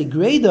lois asay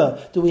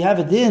greda do we have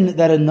a din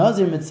that a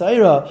Nazir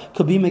Mitzayra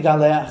could be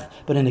megaleach.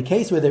 But in a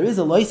case where there is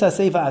a lois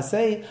asay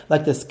v'asay,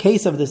 like this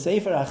case of the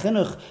Sefer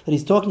HaChinuch that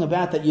he's talking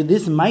about, that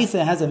this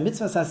Maisa has a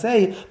mitzvah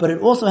asay, but it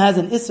also has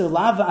an Isser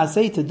Lav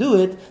Asay to do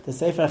it, the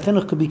Sefer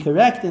HaChinuch could be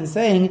correct in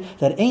saying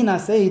that Ein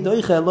Asay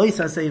Doiche Lois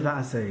Asay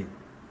V'asay.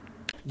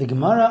 The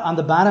Gemara on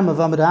the bottom of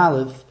Amud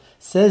Aleph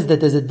says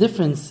that there's a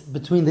difference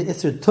between the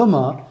Isser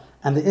Tumah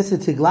and the Isser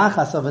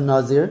Tiglachas of a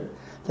Nazir,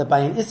 that by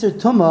an Isser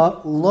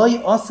Tumah, Loi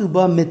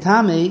Osuba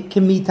Mitame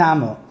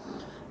Kimitamo.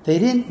 They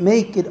didn't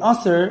make it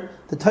Asr,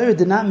 the Torah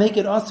did not make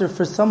it Asr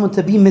for someone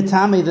to be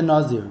Mitame the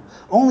Nazir.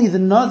 Only the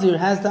Nazir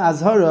has the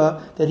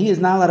Azhara that he is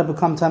not allowed to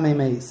become Tamei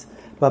Meis.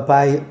 But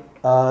by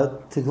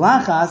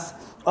Tiglachas,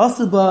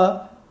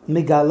 Osuba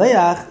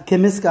Migaleach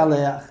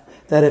Kemiskaleach,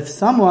 that if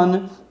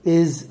someone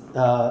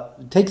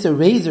takes a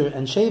razor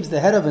and shaves the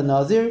head of a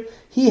Nazir,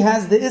 he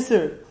has the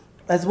Isser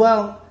as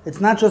well. It's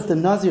not just the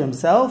Nazir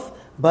himself,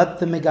 but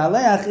the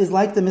Megaleach is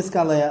like the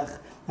Miskaleach.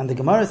 And the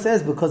Gemara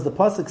says, because the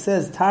pasuk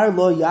says, Tar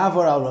lo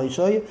yavor al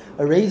roishoy,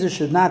 a razor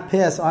should not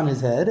pass on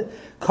his head,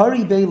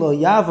 Kari be lo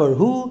yavor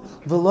hu,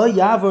 v'lo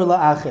yavor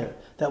la'acher.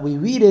 That we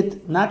read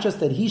it, not just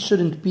that he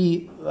shouldn't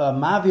be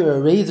mavir,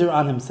 a razor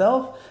on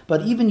himself,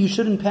 but even you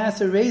shouldn't pass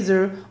a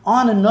razor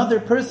on another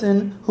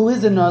person who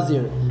is a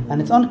Nazir.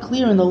 And it's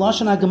unclear in the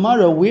Lashon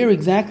HaGemara where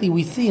exactly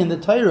we see in the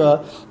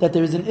Torah that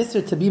there is an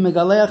Isser to be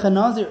Megaleach a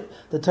Nazir.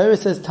 The Torah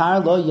says,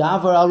 Tar lo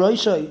yavor al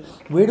roishoy.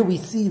 Where do we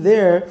see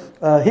there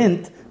a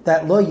hint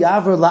that lo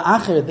yavor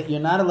la'acher, that you're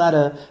not allowed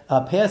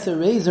to pass a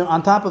razor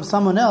on top of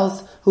someone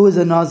else who is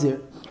a Nazir?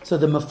 So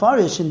the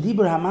Mefarish in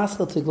Dibur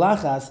HaMaschal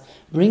Tiglachas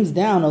brings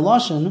down a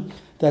lashon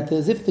that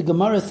as if the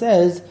Gemara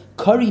says,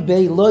 Kari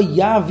be lo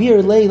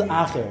yavir leil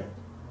acher.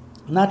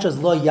 Not just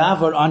lo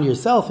yavor on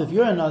yourself if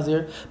you're a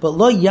Nazir, but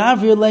lo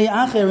yavir leil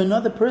acher,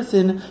 another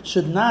person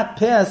should not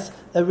pass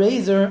a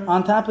razor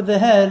on top of the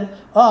head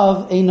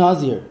of a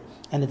Nazir.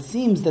 And it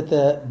seems that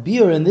the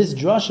beer in this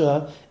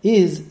drasha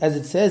is, as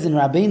it says in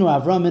Rabbeinu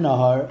Avrohom in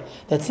Ahar,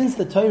 that since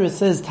the Torah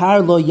says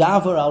Tar lo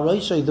yavor al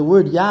roishay, the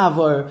word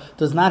yavor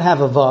does not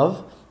have a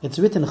vav, It's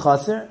written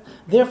chaser.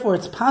 Therefore,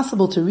 it's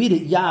possible to read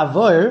it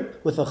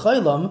ya'avor with a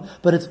chaylam,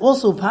 but it's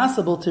also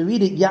possible to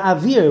read it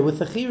ya'avir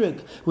with a chirik,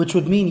 which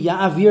would mean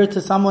ya'avir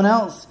to someone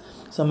else.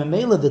 So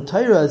Memela, the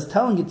Torah is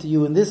telling it to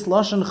you in this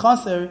Lashon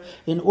Chaser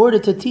in order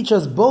to teach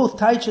us both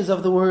taiches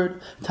of the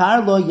word.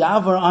 Tar lo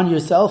yavar on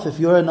yourself if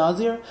you're a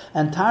Nazir,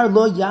 and tar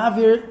lo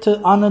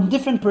yavir on a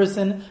different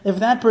person if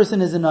that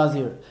person is a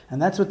Nazir. And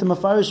that's what the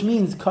Mefarish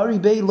means, Kari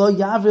bei lo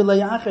yavir lo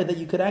yacher, that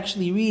you could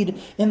actually read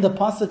in the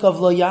pasuk of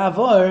lo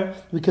yavar.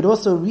 We could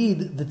also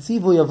read the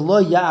tzivoy of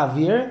lo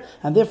yavir,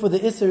 and therefore the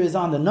Isser is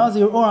on the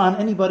Nazir or on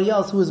anybody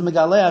else who is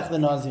megaleach the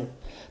Nazir.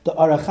 The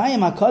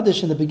Arachayim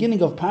HaKadosh in the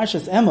beginning of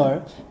Parshas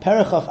Emor,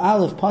 Perach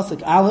Aleph,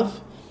 Pasuk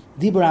Aleph,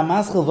 Dibur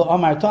HaMaschil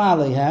v'Omarto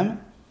Aleihem,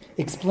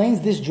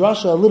 explains this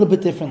drasha a little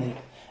bit differently,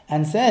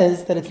 and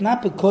says that it's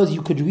not because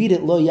you could read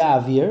it lo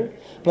ya'avir,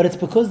 but it's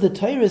because the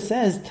Torah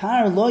says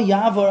tar lo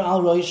ya'avor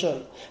al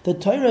roishay. The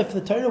Torah, if the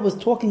Torah was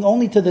talking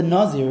only to the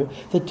Nazir,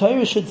 the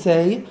Torah should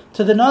say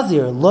to the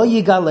Nazir, lo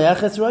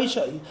yigaleach es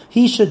roishay.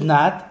 He should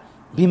not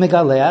be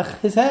megaleach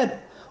his head.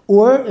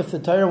 Or, if the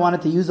Torah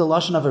wanted to use a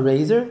lashon of a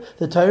razor,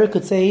 the Torah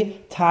could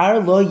say, tar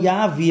lo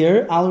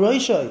yavir al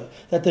roishoy,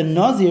 that the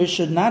Nazir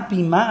should not be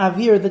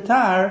ma'avir, the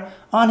tar,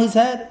 on his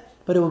head,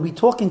 but it would be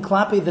talking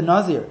klape the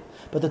Nazir.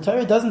 But the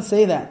Torah doesn't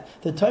say that.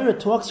 The Torah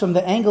talks from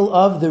the angle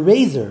of the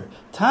razor.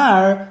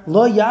 Tar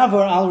lo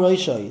yavor al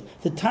roishoy.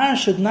 The tar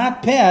should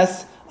not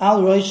pass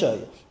al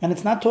roishoy. And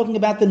it's not talking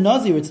about the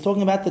Nazir, it's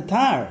talking about the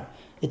tar.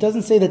 It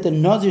doesn't say that the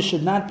Nazir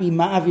should not be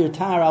ma'avir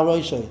tar al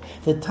roishoy.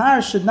 The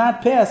tar should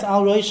not pass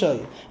al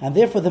roishoy. And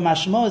therefore the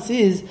mashmos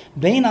is,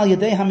 bein al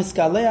yedei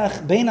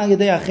hamiskaleach, bein al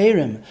yedei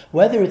acherim.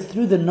 Whether it's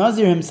through the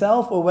Nazir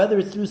himself or whether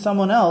it's through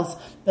someone else,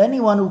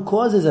 anyone who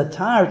causes a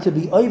tar to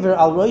be over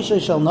al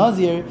roishoy shel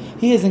Nazir,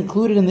 he is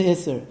included in the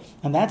Isser.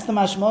 And that's the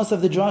mashmos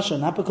of the drasha,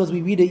 not because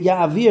we read it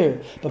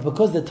ya'avir, but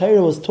because the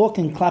Torah was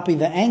talking klapi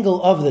the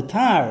angle of the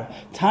tar.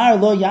 Tar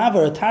lo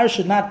yavar, a tar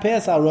should not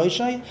pass al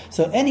roishoy.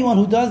 So anyone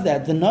who does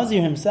that, the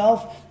Nazir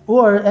himself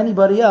or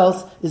anybody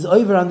else, is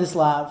over on this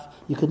lav.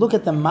 You could look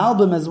at the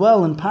Malbim as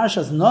well in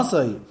Parshas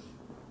Nosoi,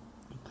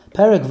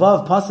 Perek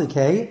Vav Pasuk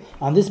Hey,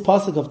 on this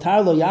pasuk of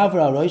Tar Lo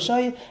Yavar Al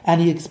Roishay, and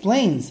he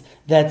explains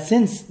that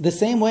since, the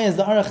same way as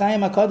the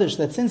Arachayim HaKadosh,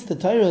 that since the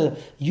Torah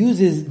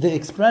uses the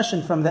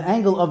expression from the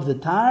angle of the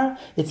tar,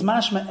 it's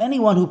mashma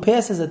anyone who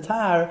passes a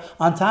tar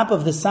on top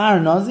of the Sar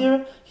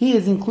Nazir, he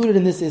is included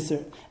in this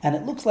Isser. And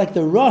it looks like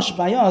the Rosh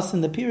by us,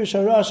 in the Pirush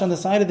HaRosh on the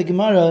side of the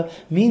Gemara,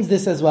 means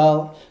this as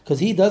well, because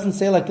he doesn't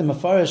say like the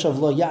Mefarish of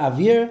Lo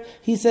Ya'avir,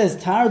 he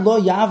says Tar Lo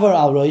Yavar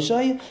Al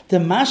Roishay, the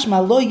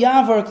mashma Lo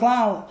Yavar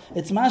Klal.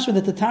 It's mashma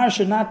that the tar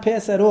should not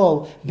pass at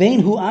all.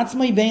 Bein hu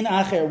atzmai bein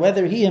acher,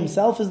 whether he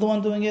himself is the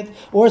one doing it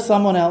or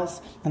someone else.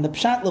 And the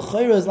pshat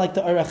l'chayra is like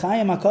the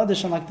Arachayim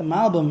HaKadosh and like the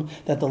Malbim,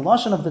 that the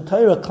lashon of the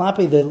Torah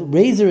klape the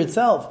razor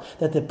itself,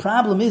 that the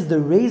problem is the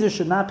razor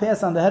should not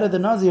pass on the head of the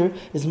Nazir,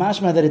 is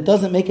mashma that it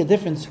doesn't make a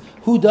difference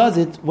who does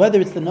it,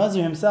 whether it's the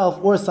Nazir himself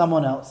or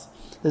someone else.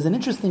 There's an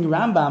interesting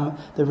Rambam.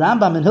 The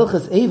Rambam in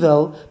Hilchas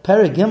Evel,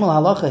 Perek Gimel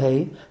Halacha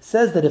Hey,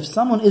 says that if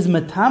someone is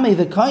metame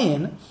the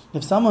kohen,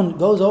 if someone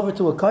goes over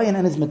to a kohen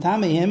and is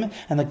metame him,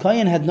 and the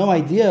kohen had no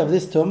idea of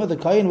this tumah, the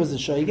kohen was a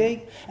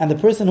shoygeg, and the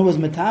person who was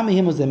metame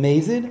him was a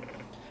mazid,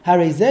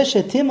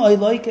 harezeh shetim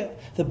oiloike,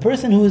 the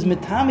person who is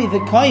metame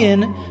the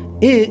kohen,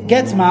 it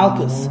gets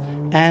malchus.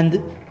 And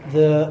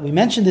we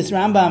mentioned this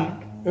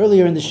Rambam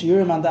earlier in the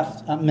Shiurim on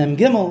Daf Mem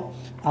Gimel,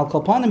 Al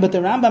Kolpanim, but the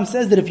Rambam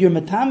says that if you're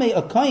matame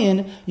a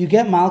kohen, you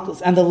get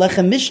malchus. And the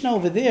Lechem Mishnah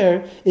over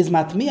there is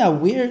matmiya.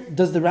 Where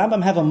does the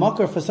Rambam have a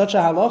makar for such a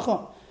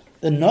halacha?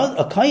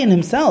 A kohen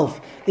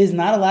himself is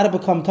not allowed to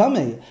become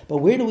tamei. But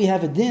where do we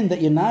have a din that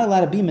you're not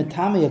allowed to be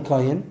matame a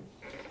kohen?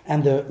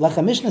 And the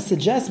Lechem Mishnah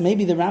suggests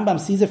maybe the Rambam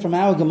sees it from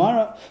our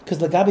Gemara, because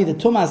Lagabi the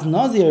Tumas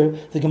Nazir,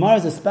 the Gemara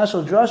is a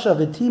special drasha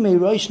of a Timei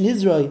Roish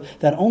Nizroi,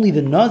 that only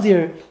the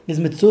Nazir is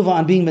mitzvah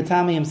on being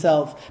Matame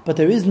himself. But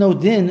there is no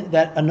din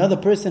that another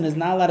person is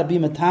not allowed to be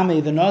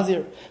Matame the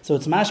Nazir. So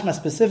it's mashma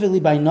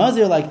specifically by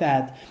Nazir like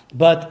that.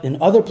 But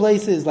in other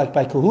places, like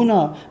by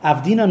Kahuna,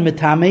 Avdinon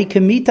Matame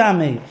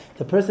Kemitame.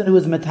 The person who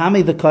is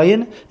Matame the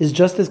Kohen is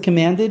just as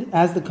commanded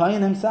as the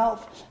Kohen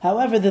himself.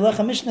 However, the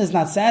Lechem Mishnah is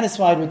not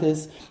satisfied with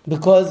this,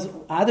 because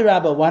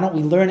Adarabba, why don't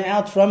we learn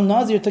out from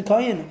Nazir to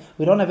Kohen?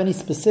 We don't have any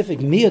specific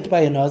miyut by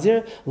a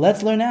Nazir.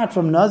 Let's learn out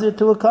from Nazir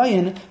to a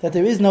Kohen that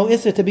there is no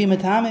Isser to be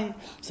Matame.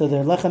 So the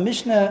Lechem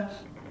Mishnah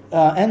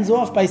ends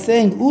off by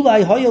saying,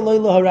 Ulai hoya loy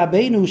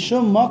laharabenu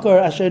shum makar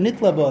asher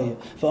nitla boy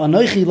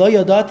v'anoichi lo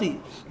yadati.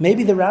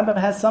 Maybe the Rambam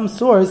has some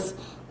source,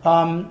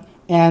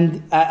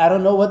 and I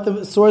don't know what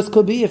the source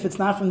could be if it's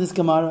not from this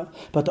Gemara.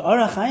 But the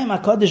Arachayim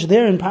HaKadosh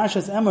there in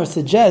Parshas Emor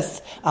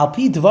suggests, Al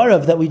Pi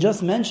Dvarav that we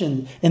just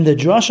mentioned in the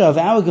drasha of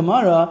our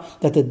Gemara,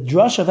 that the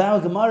drasha of our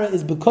Gemara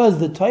is because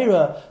the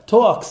Torah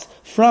talks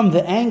from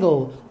the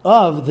angle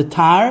of the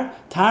tar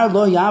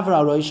lo yavar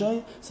al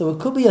roishay. So it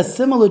could be a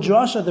similar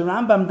drasha the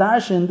Rambam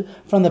darshaned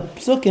from the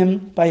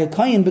psukim by a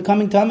kohen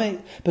becoming tamei,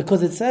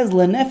 because it says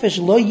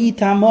lenefesh lo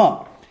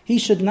yitama. he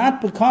should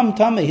not become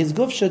tamei. His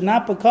guf should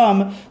not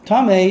become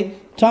tamei,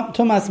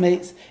 tumas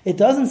meis. It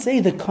doesn't say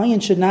the kohen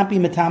should not be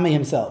metame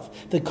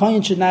himself. The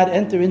kohen should not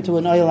enter into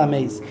an oil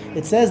ameis.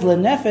 It says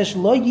lenefesh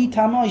lo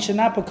yitamo, he should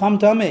not become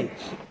tamei.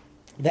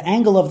 The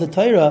angle of the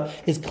Torah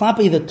is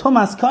klapi the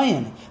tumas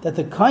kohen, that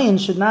the kohen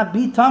should not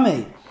be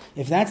tamei.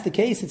 If that's the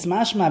case, it's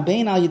mashma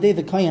bein al yedei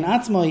the kohen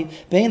atzmoi,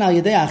 bein al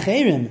yedei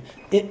acherim.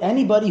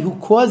 Anybody who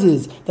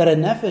causes that a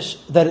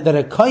nefesh, that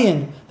a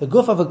kohen, the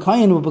guf of a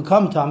kohen will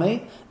become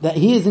tamei, that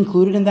he is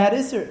included in that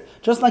isser.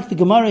 Just like the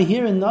Gemara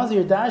here in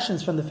Nazir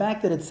dashens from the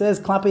fact that it says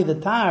klape the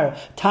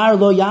tar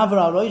lo yavar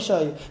al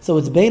roishay, so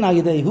it's bein al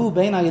yedei hu,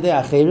 bein al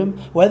yedei acherim,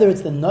 whether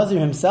it's the Nazir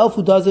himself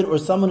who does it or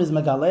someone is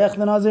megaleach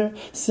the Nazir.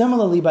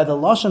 Similarly, by the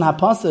lashon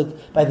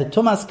hapasuk, by the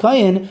tumas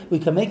kohen, we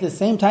can make the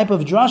same type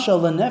of drasha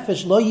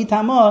lenefesh lo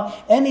yitama.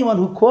 Anyone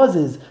who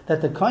causes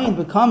that the kohen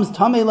becomes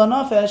tamei lo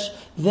nefesh,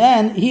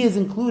 then he is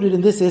included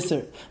in this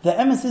isser. The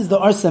emes is the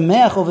Ar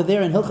Sameach over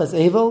there in Hilchas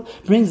Evel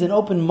brings an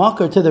open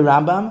mocker to the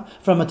Rambam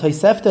from a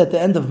Tosefta at the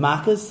end of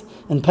Makkos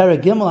in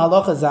Perek Gimel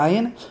Halacha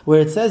Zayin,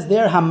 where it says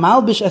there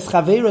Hamalbish es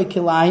chaveroi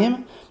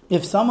kilayim.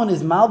 If someone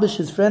is malbish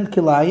his friend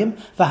kilayim,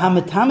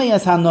 v'hametame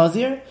es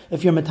hanazir.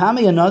 If you're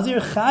metame a nazir,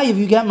 chayiv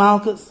you get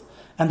malchus.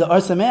 And the Ar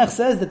Sameach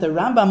says that the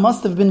Rambam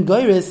must have been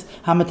goyris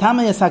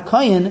hametame es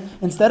hakoyin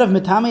instead of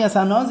metame es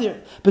hanazir,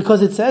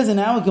 because it says in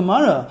our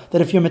Gemara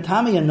that if you're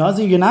metame a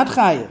nazir, you're not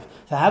chayiv.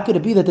 So how could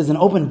it be that there's an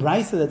open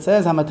brisa that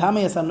says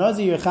hamatame yas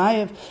hanazir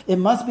yechayev? It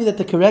must be that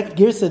the correct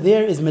girsa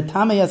there is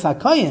metame yas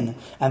hakoyin,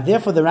 and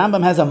therefore the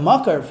Rambam has a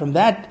makar from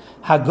that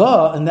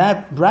hagah and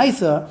that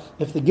brisa.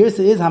 If the girsa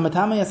is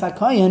hamatame yas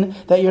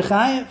hakoyin, that you're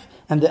chayev.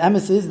 And the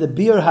emes is the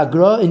Bir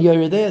Hagra in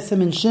Yeridei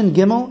Simin Shin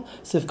Gimel,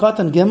 Sivkot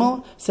and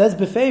Gimel, says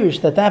beferish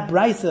that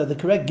brisa, the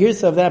correct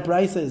girsa of that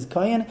brisa is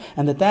koyin,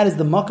 and that is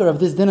the makar of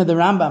this din of the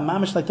Rambam,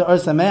 mamish like the Ar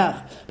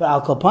Sameach. But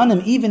al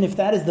kopanim, even if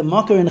that is the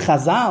makar in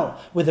Chazal,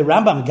 where the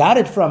Rambam got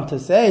it from to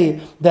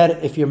say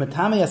that if you're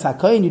metame yas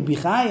hakoyin, you'd be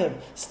chayev.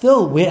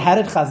 Still, how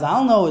did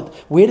Chazal know it?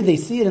 Where did they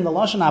see it in the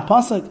Lashon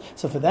HaPasuk?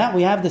 So for that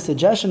we have the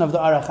suggestion of the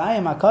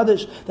Arachayim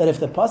HaKadosh that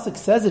if the pasuk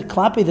says it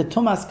klapi the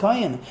tumas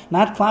koyin,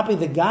 not klapi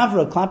the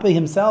gavra,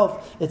 klapi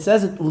himself, it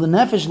says it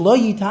lenefesh lo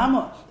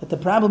yitama, that the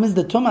problem is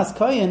the tumas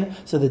koyin.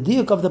 So the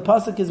diuk of the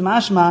pasuk is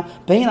mashma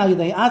bein al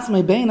yedei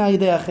atzmei bein al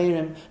yedei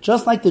acherim,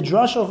 just like the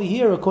drush over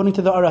here according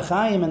to the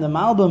Arachayim and the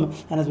Malbim,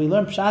 and as we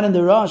learn pshat in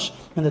the Rosh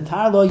and the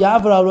tar lo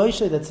yavar al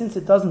roishay, that since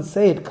it doesn't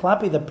say it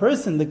klapi the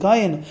person, the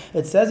koyin,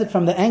 it says it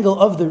from the angle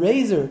of the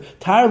razor.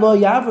 Tar lo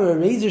yavar, a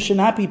razor should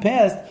not be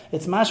passed.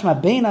 It's mashma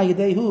bein al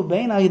yedei hu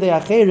bein al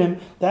yedei acherim.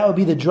 That would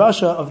be the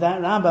drasha of that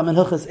Rambam in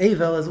Hilchas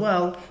Evel as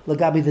well,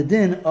 lagabi the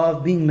din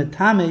of being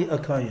metame a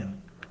koyin.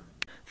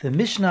 The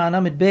Mishnah on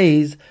Amid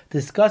Beis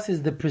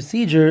discusses the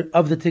procedure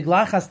of the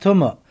tiglachas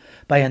tumah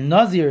by a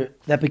nazir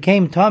that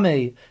became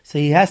tamei, so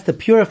he has to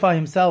purify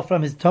himself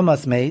from his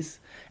tumas meis,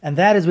 and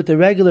that is with the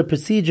regular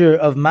procedure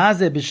of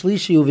mazeh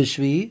b'shlishi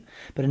uv'shvi.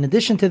 But in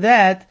addition to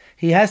that,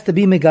 he has to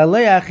be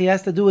megaleach, he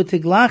has to do a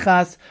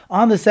tiglachas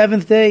on the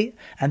 7th day,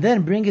 and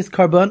then bring his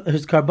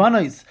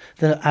karbonos,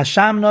 the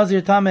hasham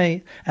nazir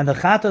tamei, and the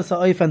chatos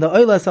ha'oif, and the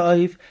oilas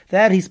ha'oif,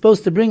 that he's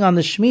supposed to bring on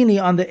the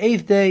shmini on the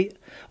 8th day.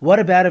 What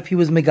about if he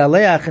was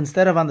megaleach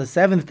instead of on the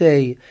 7th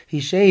day, he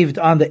shaved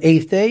on the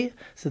 8th day?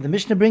 So the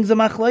Mishnah brings a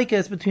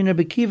machlokes between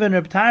Rabbi Kiva and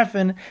Rabbi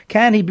Tarfon.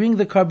 Can he bring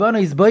the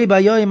karbonos boy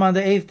bayoim on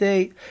the 8th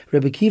day?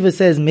 Rabbi Kiva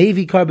says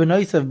maybe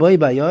karbonos of boy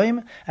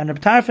bayoim, and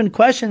Rabbi Tarfon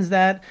questions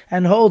that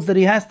and holds that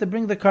he has to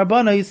bring the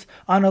karbonos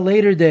on a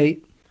later day.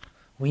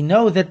 We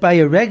know that by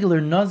a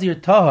regular Nazir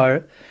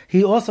Tahar,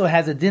 he also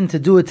has a din to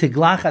do a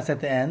tiglachas at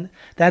the end.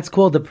 That's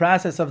called the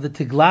process of the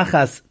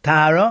tiglachas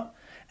tahara.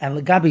 And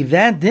legabi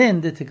that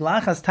din, the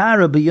tiglachas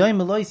tara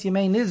b'yoyim elois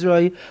yemei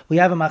nizroi, we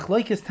have a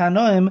machlokes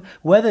tanoim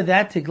whether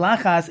that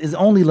tiglachas is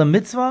only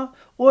lemitzvah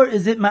or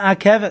is it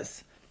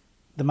ma'akeves.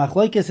 The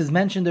machlokes is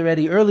mentioned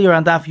already earlier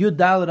on Daf Yud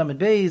Daled Amid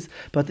Beis,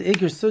 but the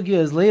Iker Sugya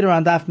is later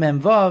on Daf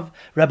Mem Vav.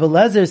 Rabbi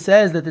Lezer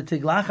says that the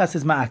tiglachas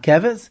is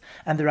ma'akeves,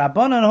 and the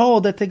Rabbanan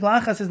hold that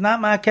tiglachas is not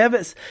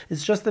ma'akeves.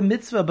 It's just a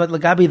mitzvah, but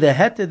legabi the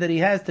hete that he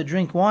has to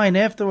drink wine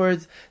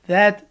afterwards,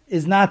 that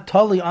is not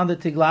totally on the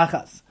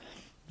tiglachas.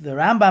 The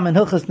Rambam in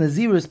Hilchas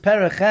Nazirus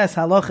Perek Ches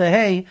Halacha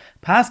Hey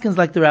paskins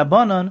like the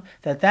Rabbanon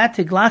that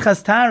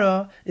tiglachas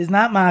tara is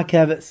not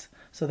ma'akeves.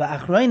 So the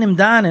Acharonim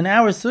dan in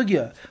our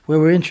sugya, where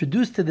we're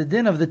introduced to the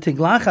din of the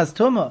tiglachas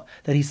tumah,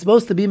 that he's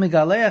supposed to be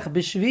megaleach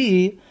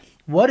b'shvi,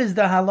 what is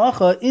the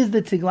halacha? Is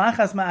the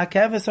tiglachas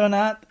ma'akeves or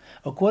not?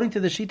 According to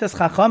the Shitas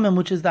Chachamim,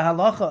 which is the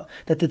halacha,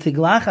 that the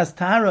tiglachas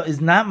tara is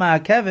not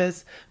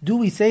ma'akeves, do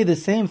we say the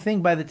same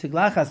thing by the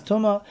tiglachas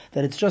tumah,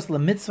 that it's just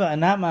lemitzvah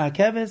and not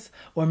ma'akeves?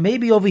 Or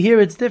maybe over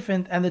here it's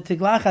different, and the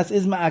tiglachas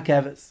is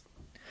ma'akeves?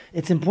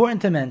 It's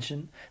important to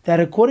mention that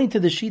according to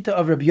the Shita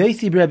of Rabbi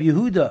Yossi Rabbi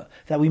Yehuda,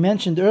 that we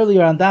mentioned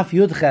earlier on Daf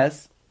Yud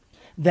Ches,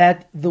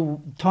 that the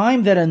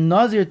time that a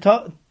Nazir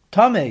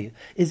Tameh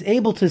is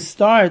able to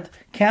start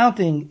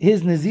counting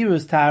his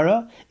Nazirus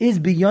Tara is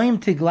B'yoyim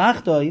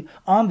Tiglachtoi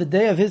on the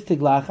day of his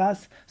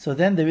Tiglachas, so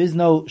then there is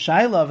no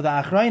Shaila of the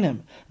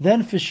Acharonim.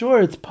 Then for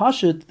sure it's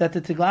Pashut that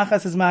the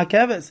Tiglachas is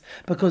Ma'akeves,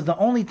 because the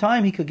only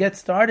time he could get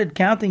started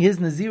counting his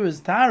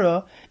Nazirus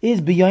Tara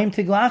is B'yoyim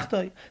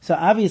Tiglachtoi. So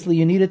obviously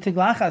you need a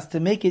Tiglachas to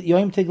make it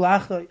Yoyim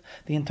Tiglachtoi.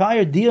 The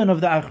entire dion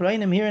of the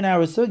Acharonim here in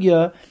our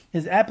Sugya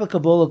is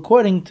applicable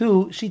according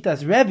to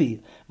Shitas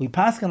Rebbe. We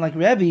paskin like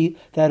Rebbe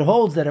that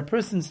holds that a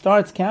person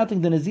starts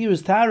counting the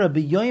Nazirus Tara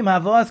b'yoyim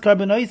havas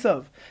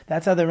karbonoisav.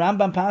 That's how the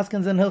Rambam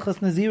paskins in Hilchas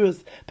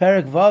Nazirus,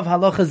 Perek Vav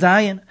Halacha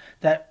Zayin,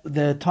 that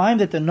the time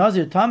that the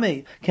Nazir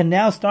Tameh can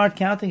now start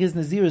counting his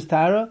Nazirus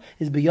Tara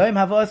is b'yoyim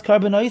havas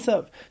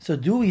karbonoisav. So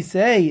do we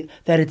say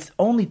that it's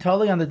only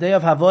totally on the day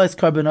of havas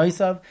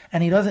karbonoisav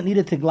and he doesn't need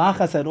a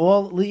tiglachas at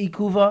all,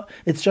 li'ikuva,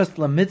 it's just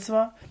la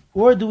mitzvah?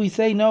 Or do we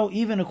say no,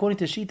 even according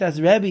to Shitas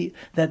Rebbe,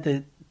 that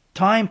the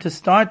time to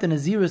start the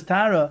Nazirus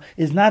Tara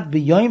is not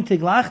b'yoyim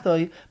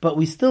tiglachtoi, but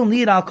we still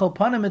need al kol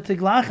panim et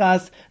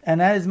tiglachas, and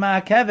that is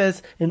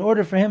ma'akeves, in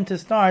order for him to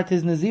start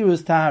his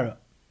Nazirus Tara.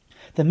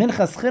 The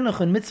Minchas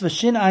Chinuch in Mitzvah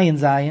Shin Ayin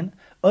Zayin,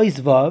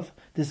 Ois Vav,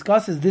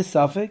 discusses this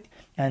suffix,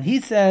 and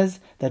he says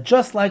that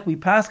just like we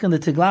paskin the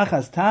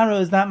Tiglachas Tara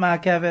is not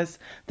ma'akeves,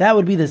 that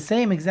would be the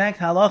same exact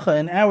halacha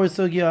in our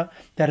sugya,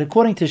 that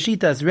according to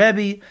Shitas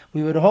Rebbe,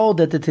 we would hold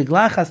that the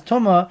Tiglachas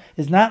Tuma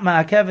is not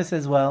ma'akeves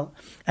as well.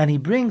 And he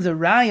brings a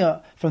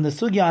raya from the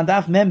sugya on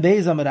Daf Mem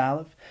Beis Amud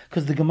Aleph,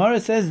 because the Gemara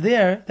says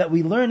there that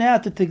we learn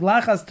out the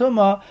Tiglachas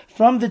Tuma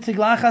from the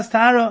Tiglachas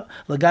Tara,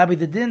 Lagabi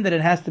the din that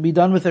it has to be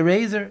done with a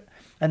razor.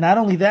 And not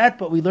only that,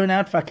 but we learn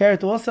out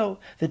Fakeret also,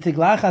 the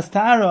Tiglachas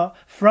Tara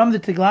from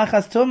the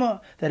Tiglachas Tuma,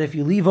 that if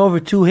you leave over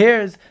 2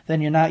 hairs, then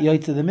you're not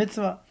Yoytze the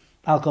mitzvah.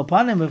 Al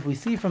Kopanim, if we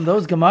see from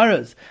those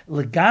Gemaras,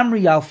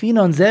 Legamri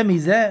Alfinon Zeh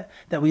Mizeh,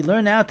 that we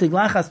learn out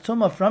Tiglachas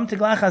Tuma from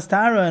Tiglachas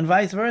Tara and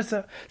vice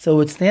versa, so it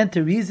would stand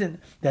to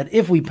reason that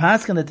if we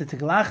paskin that the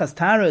Tiglachas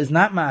Tara is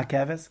not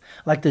Ma'akeves,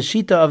 like the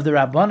Shita of the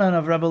Rabbanan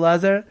of Rabbi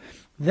Lazar,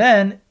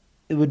 then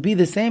it would be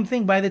the same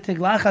thing by the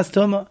Tiglachas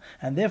Tuma,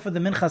 and therefore the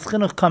Minchas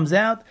Chinuch comes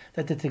out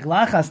that the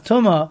Tiglachas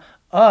Tuma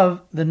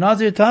of the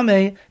Nazir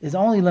Tameh is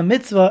only la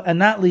mitzvah and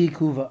not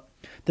liikuva.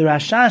 The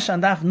Rashash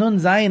and Daf Nun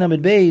Zayin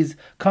Amid Beis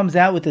comes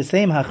out with the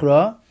same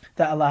hachra,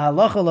 that Allah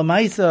halacha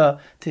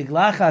lemaisa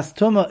Tiglachas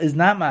Tuma is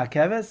not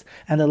ma'akeves,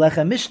 and the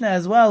Lechem Mishnah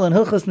as well in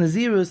Hilchas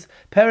Nazirus,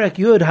 Perek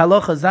Yud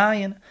Halacha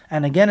Zayin,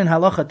 and again in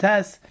Halacha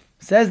Tes,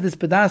 says this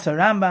Pedas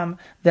Rambam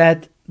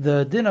that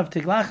the din of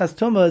Tiglachas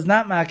Tuma is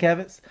not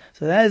ma'akeves.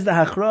 So that is the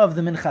hachra of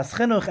the Minchas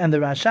Chinuch and the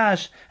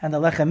Rashash and the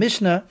Lechem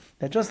Mishnah,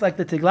 that just like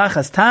the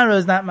Tiglachas Tara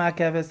is not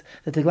ma'akeves,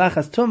 the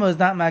Tiglachas Tuma is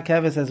not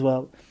ma'akeves as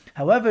well.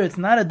 However, it's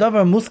not a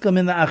davar muskam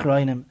in the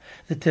Acharonim.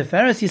 The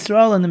Tiferes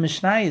Yisrael in the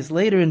Mishnah is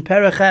later in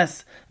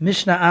Pereches,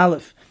 Mishnah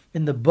Aleph,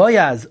 in the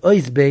Boyaz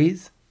Ois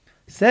Beis,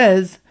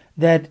 says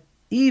that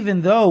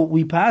even though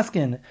we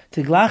paskin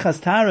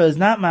Tiglachas Tara is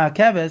not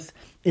ma'akeves,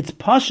 it's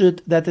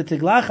pashut that the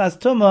Tiglachas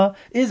Tuma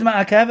is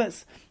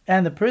ma'akeves,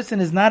 and the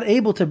person is not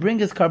able to bring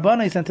his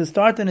karbonis and to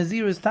start the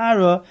Nazirus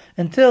Tara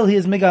until he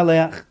is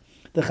Megaleach.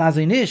 The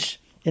Chazon Ish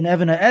in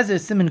Even HaEzer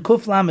Simin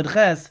Kuf Lamed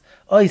Ches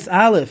Ois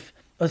Aleph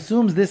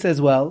assumes this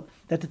as well,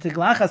 that the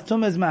Tiglachas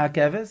Tuma is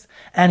ma'akeves,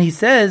 and he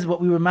says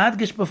what we were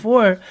madgish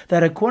before,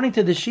 that according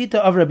to the Shita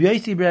of Rabbi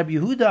Yossi Rabbi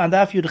Yehuda and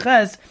Daf Yud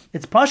Ches,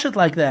 it's pashut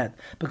like that,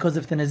 because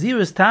if the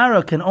Nazirus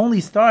Tara can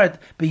only start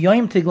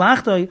b'yoyim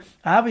Tiglachtoi,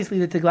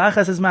 obviously the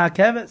Tiglachas is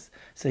ma'akeves.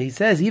 So he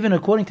says, even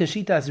according to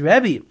Shitas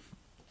Rebbe,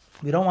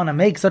 we don't want to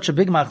make such a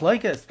big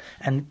machlokes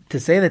and to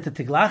say that the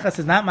Tiglachas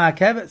is not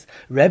ma'akeves.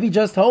 Rebbe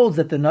just holds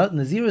that the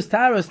Nazirus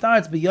Tara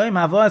starts b'yoyim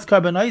havas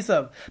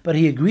karbonoisav, but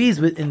he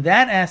agrees with in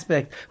that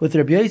aspect with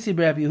Rabbi Yossi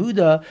Rabbi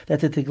Yehuda that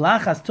the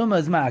Tiglachas Tuma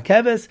is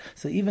ma'akeves.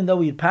 So even though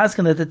we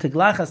paskin that the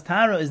Tiglachas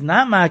Tara is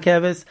not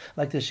ma'akeves,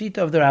 like the Shita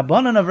of the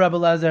Rabbanan of Rabbi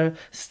Lazar,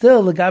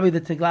 still legabi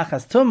the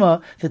Tiglachas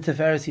Tuma, the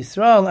Tiferes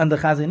Yisrael and the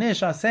Chazon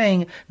Ish are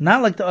saying,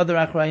 not like the other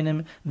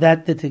Acharonim,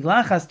 that the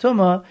Tiglachas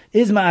Tuma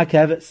is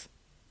ma'akeves.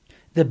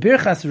 The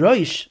Birchas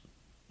Roish,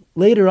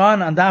 later on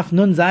Daf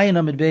Nun Zayin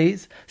Amid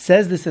Beis,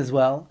 says this as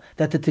well,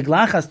 that the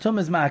Tiglachas Tuma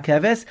is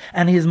ma'akeves,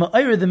 and he is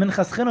ma'ayr the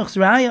Minchas Chinuch's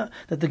raya,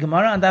 that the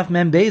Gemara on Daf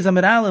Mem Beis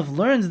Amid Aleph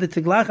learns the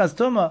Tiglachas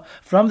Tuma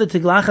from the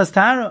Tiglachas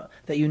Tara,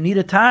 that you need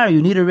a tar, you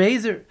need a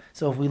razor.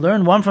 So if we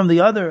learn one from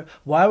the other,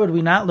 why would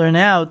we not learn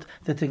out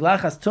the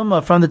Tiglachas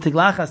Tuma from the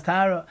Tiglachas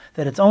Tara,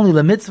 that it's only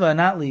la mitzvah and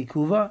not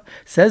liikuva?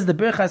 Says the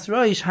Birchas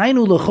Roish,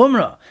 hainu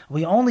l'chumra.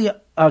 We only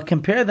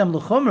compare them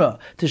l'chumra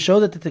to show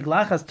that the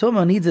Tiglachas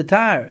Tuma needs a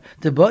tar,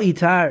 the ba'i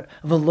tar,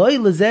 v'loi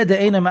lezeh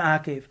de'ena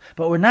ma'akev.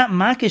 But we're not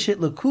makish it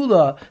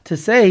l'kula to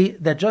say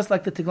that just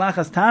like the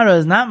Tiglachas Tara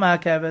is not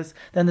ma'akeves,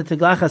 then the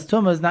Tiglachas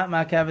Tuma is not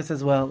ma'akeves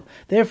as well.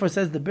 Therefore,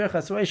 says the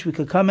Birchas Roish, we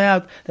could come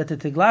out that the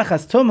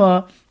Tiglachas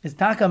Tuma is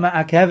taka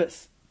ma'akeves.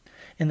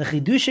 In the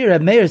Chidushei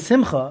Reb Meir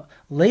Simcha,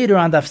 later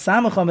on Daf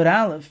Samach Amud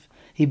Aleph,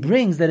 he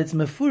brings that it's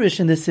mefurish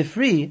in the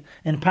Sifri,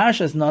 in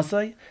Parshas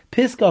Nosai,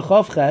 Piska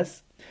Chof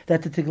Ches,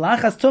 that the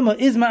Tiglachas Tuma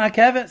is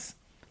ma'akeves.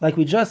 like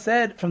we just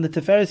said from the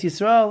Tiferes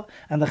Yisrael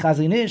and the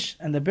Chazon Ish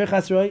and the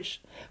Birchas Roish.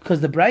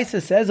 Because the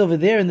Brisa says over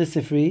there in the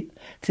Sifri,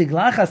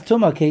 Tiglachas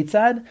Tuma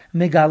Ketzad,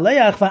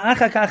 Megaleach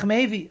va'achakach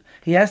Mevi.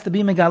 He has to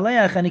be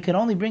Megaleach, and he can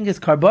only bring his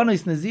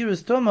Karbonos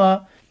Nazirus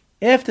Tuma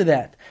after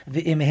that.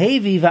 V'im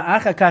hevi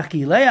va'achakach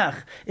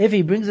gileach. If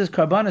he brings his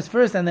karbanos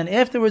first and then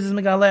afterwards is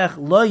megaleach,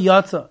 lo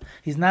yotza.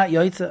 He's not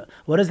yotza.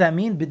 What does that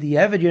mean?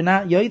 B'di'evid, you're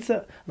not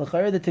yotza.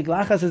 L'chayr, the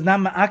tiglachas is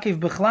not ma'akiv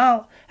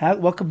b'chlal.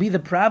 What could be the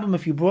problem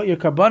if you brought your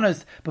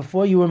karbanos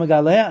before you were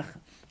megaleach?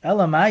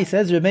 Elamai,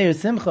 says Rabbi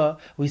Simcha,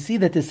 we see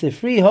that the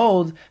Sifri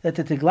holds that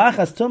the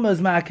Tiglachas Tumah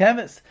is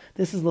Ma'akeves.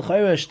 This is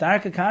l'chayra a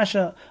stark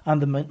kasha on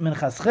the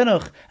Minchas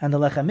Chinuch and the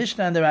Lechem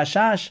Mishnah and the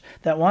Rashash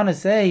that want to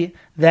say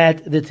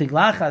that the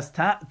Tiglachas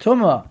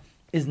Tumah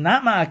is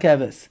not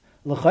Ma'akeves.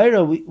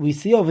 L'chayra, we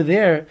see over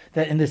there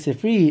that in the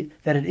Sifri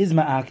that it is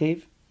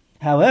Ma'akev.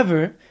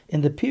 However,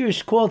 in the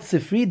Pirush called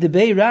Sifri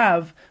Debei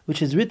Rav,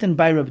 which is written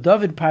by Reb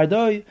David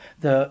Pardoy,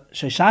 the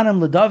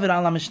Shoshanim LeDavid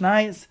ala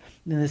Mishnayos,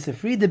 in the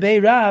Sifri Debei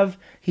Rav,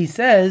 he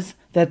says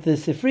that the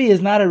Sifri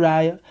is not a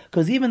raya,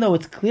 because even though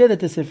it's clear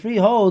that the Sifri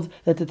holds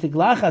that the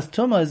Tiglachas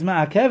Tumah is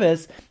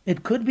Ma'akeves,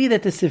 it could be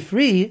that the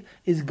Sifri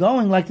is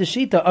going like the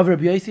Shita of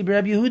Rabbi Yossi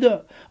Rabbi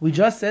Yehuda. We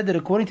just said that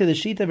according to the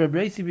Shita of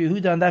Rabbi Yossi Rabbi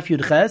Yehuda on Daf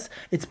Yud Ches,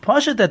 it's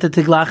Pashat that the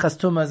Tiglachas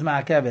Tumah is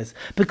Ma'akeves,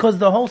 because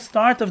the whole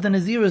start of the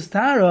Nazirus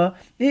Tara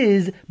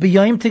is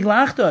B'yoyim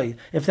Tiglachtoi.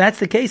 If that's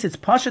the case, it's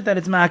Pashat that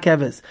it's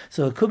Ma'akeves.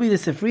 So it could be the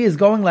Sifri is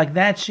going like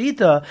that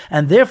Shita,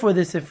 and therefore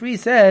the Sifri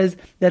says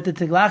that the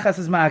Tiglachas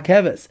is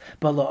Ma'akeves.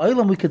 But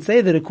La'olam, we could say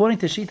that according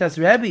to Shitas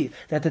Rebbe,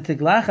 that the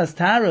Tiglachas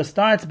Tara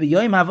starts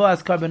B'yoyim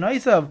Havoas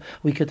Karbonosav.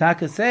 We could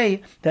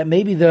say that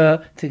maybe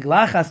the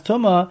Tiglachas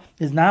Tumah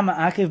is not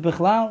Ma'akev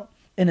B'chlal.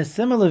 In a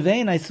similar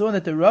vein, I saw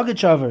that the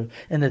Rogachover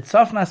in the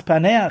Tzofnas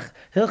Paneach,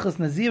 Hilchos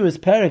Nazirus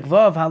Perek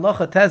Vav,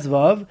 Halacha Tes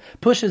Vav,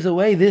 pushes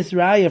away this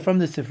raya from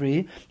the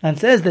Sifri and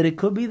says that it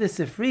could be the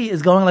Sifri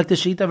is going like the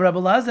sheet of Rabbi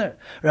Lazar.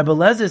 Rabbi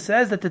Lazar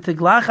says that the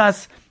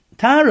Tiglachas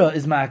Tara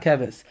is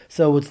Ma'akeves.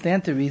 So it would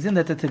stand to reason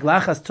that the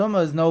Tiglachas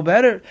Tumah is no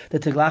better. The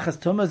Tiglachas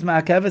Tumah is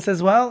Ma'akeves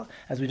as well.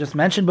 As we just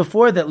mentioned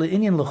before, that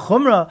Le'inyan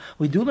L'chumra,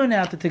 we do learn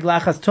out the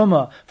Tiglachas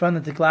Tumah from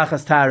the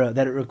Tiglachas Tara,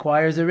 that it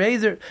requires a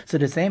razor. So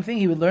the same thing,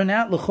 he would learn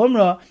out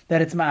L'chumra,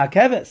 that it's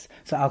Ma'akeves.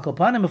 So Al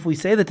Kopanim, if we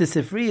say that the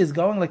Sifri is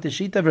going like the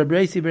Shita of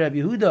Rabbi Yossi Rabbi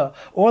Yehuda,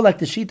 or like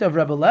the Shita of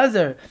Rabbi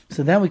Lazar,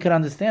 so then we can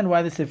understand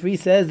why the Sifri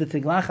says the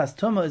Tiglachas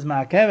Tumah is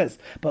Ma'akeves.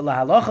 But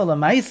La'halacha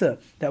L'maisa,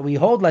 that we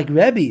hold like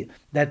Rebbe,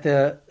 that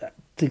the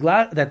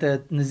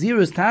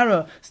Nazirus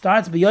Tara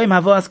starts b'yoyim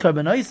Havoas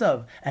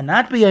Karbonosav and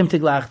not b'yoyim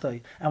Tiglachtoi,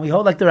 and we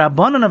hold like the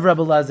Rabbanon of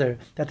Rabbi Lazar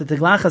that the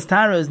Tiglachas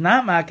Tara is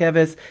not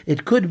Ma'akeves.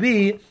 It could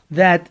be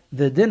that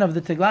the din of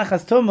the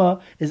Tiglachas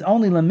Tumah is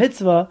only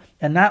lemitzvah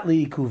and not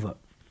liikuva.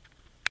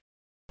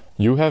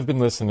 You have been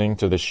listening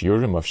to the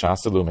Shiurim of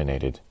Shas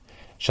Illuminated.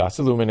 Shas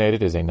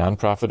Illuminated is a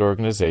non-profit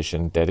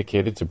organization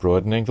dedicated to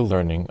broadening the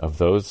learning of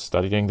those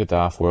studying the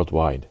Daf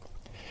worldwide.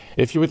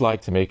 If you would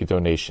like to make a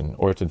donation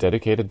or to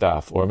dedicate a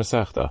daf or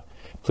masechta,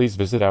 please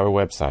visit our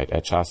website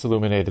at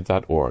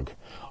shasilluminated.org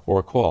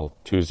or call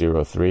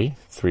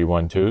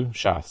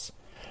 203-312-SHAS.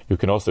 You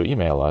can also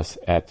email us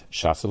at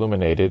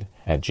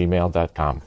shasilluminated@gmail.com.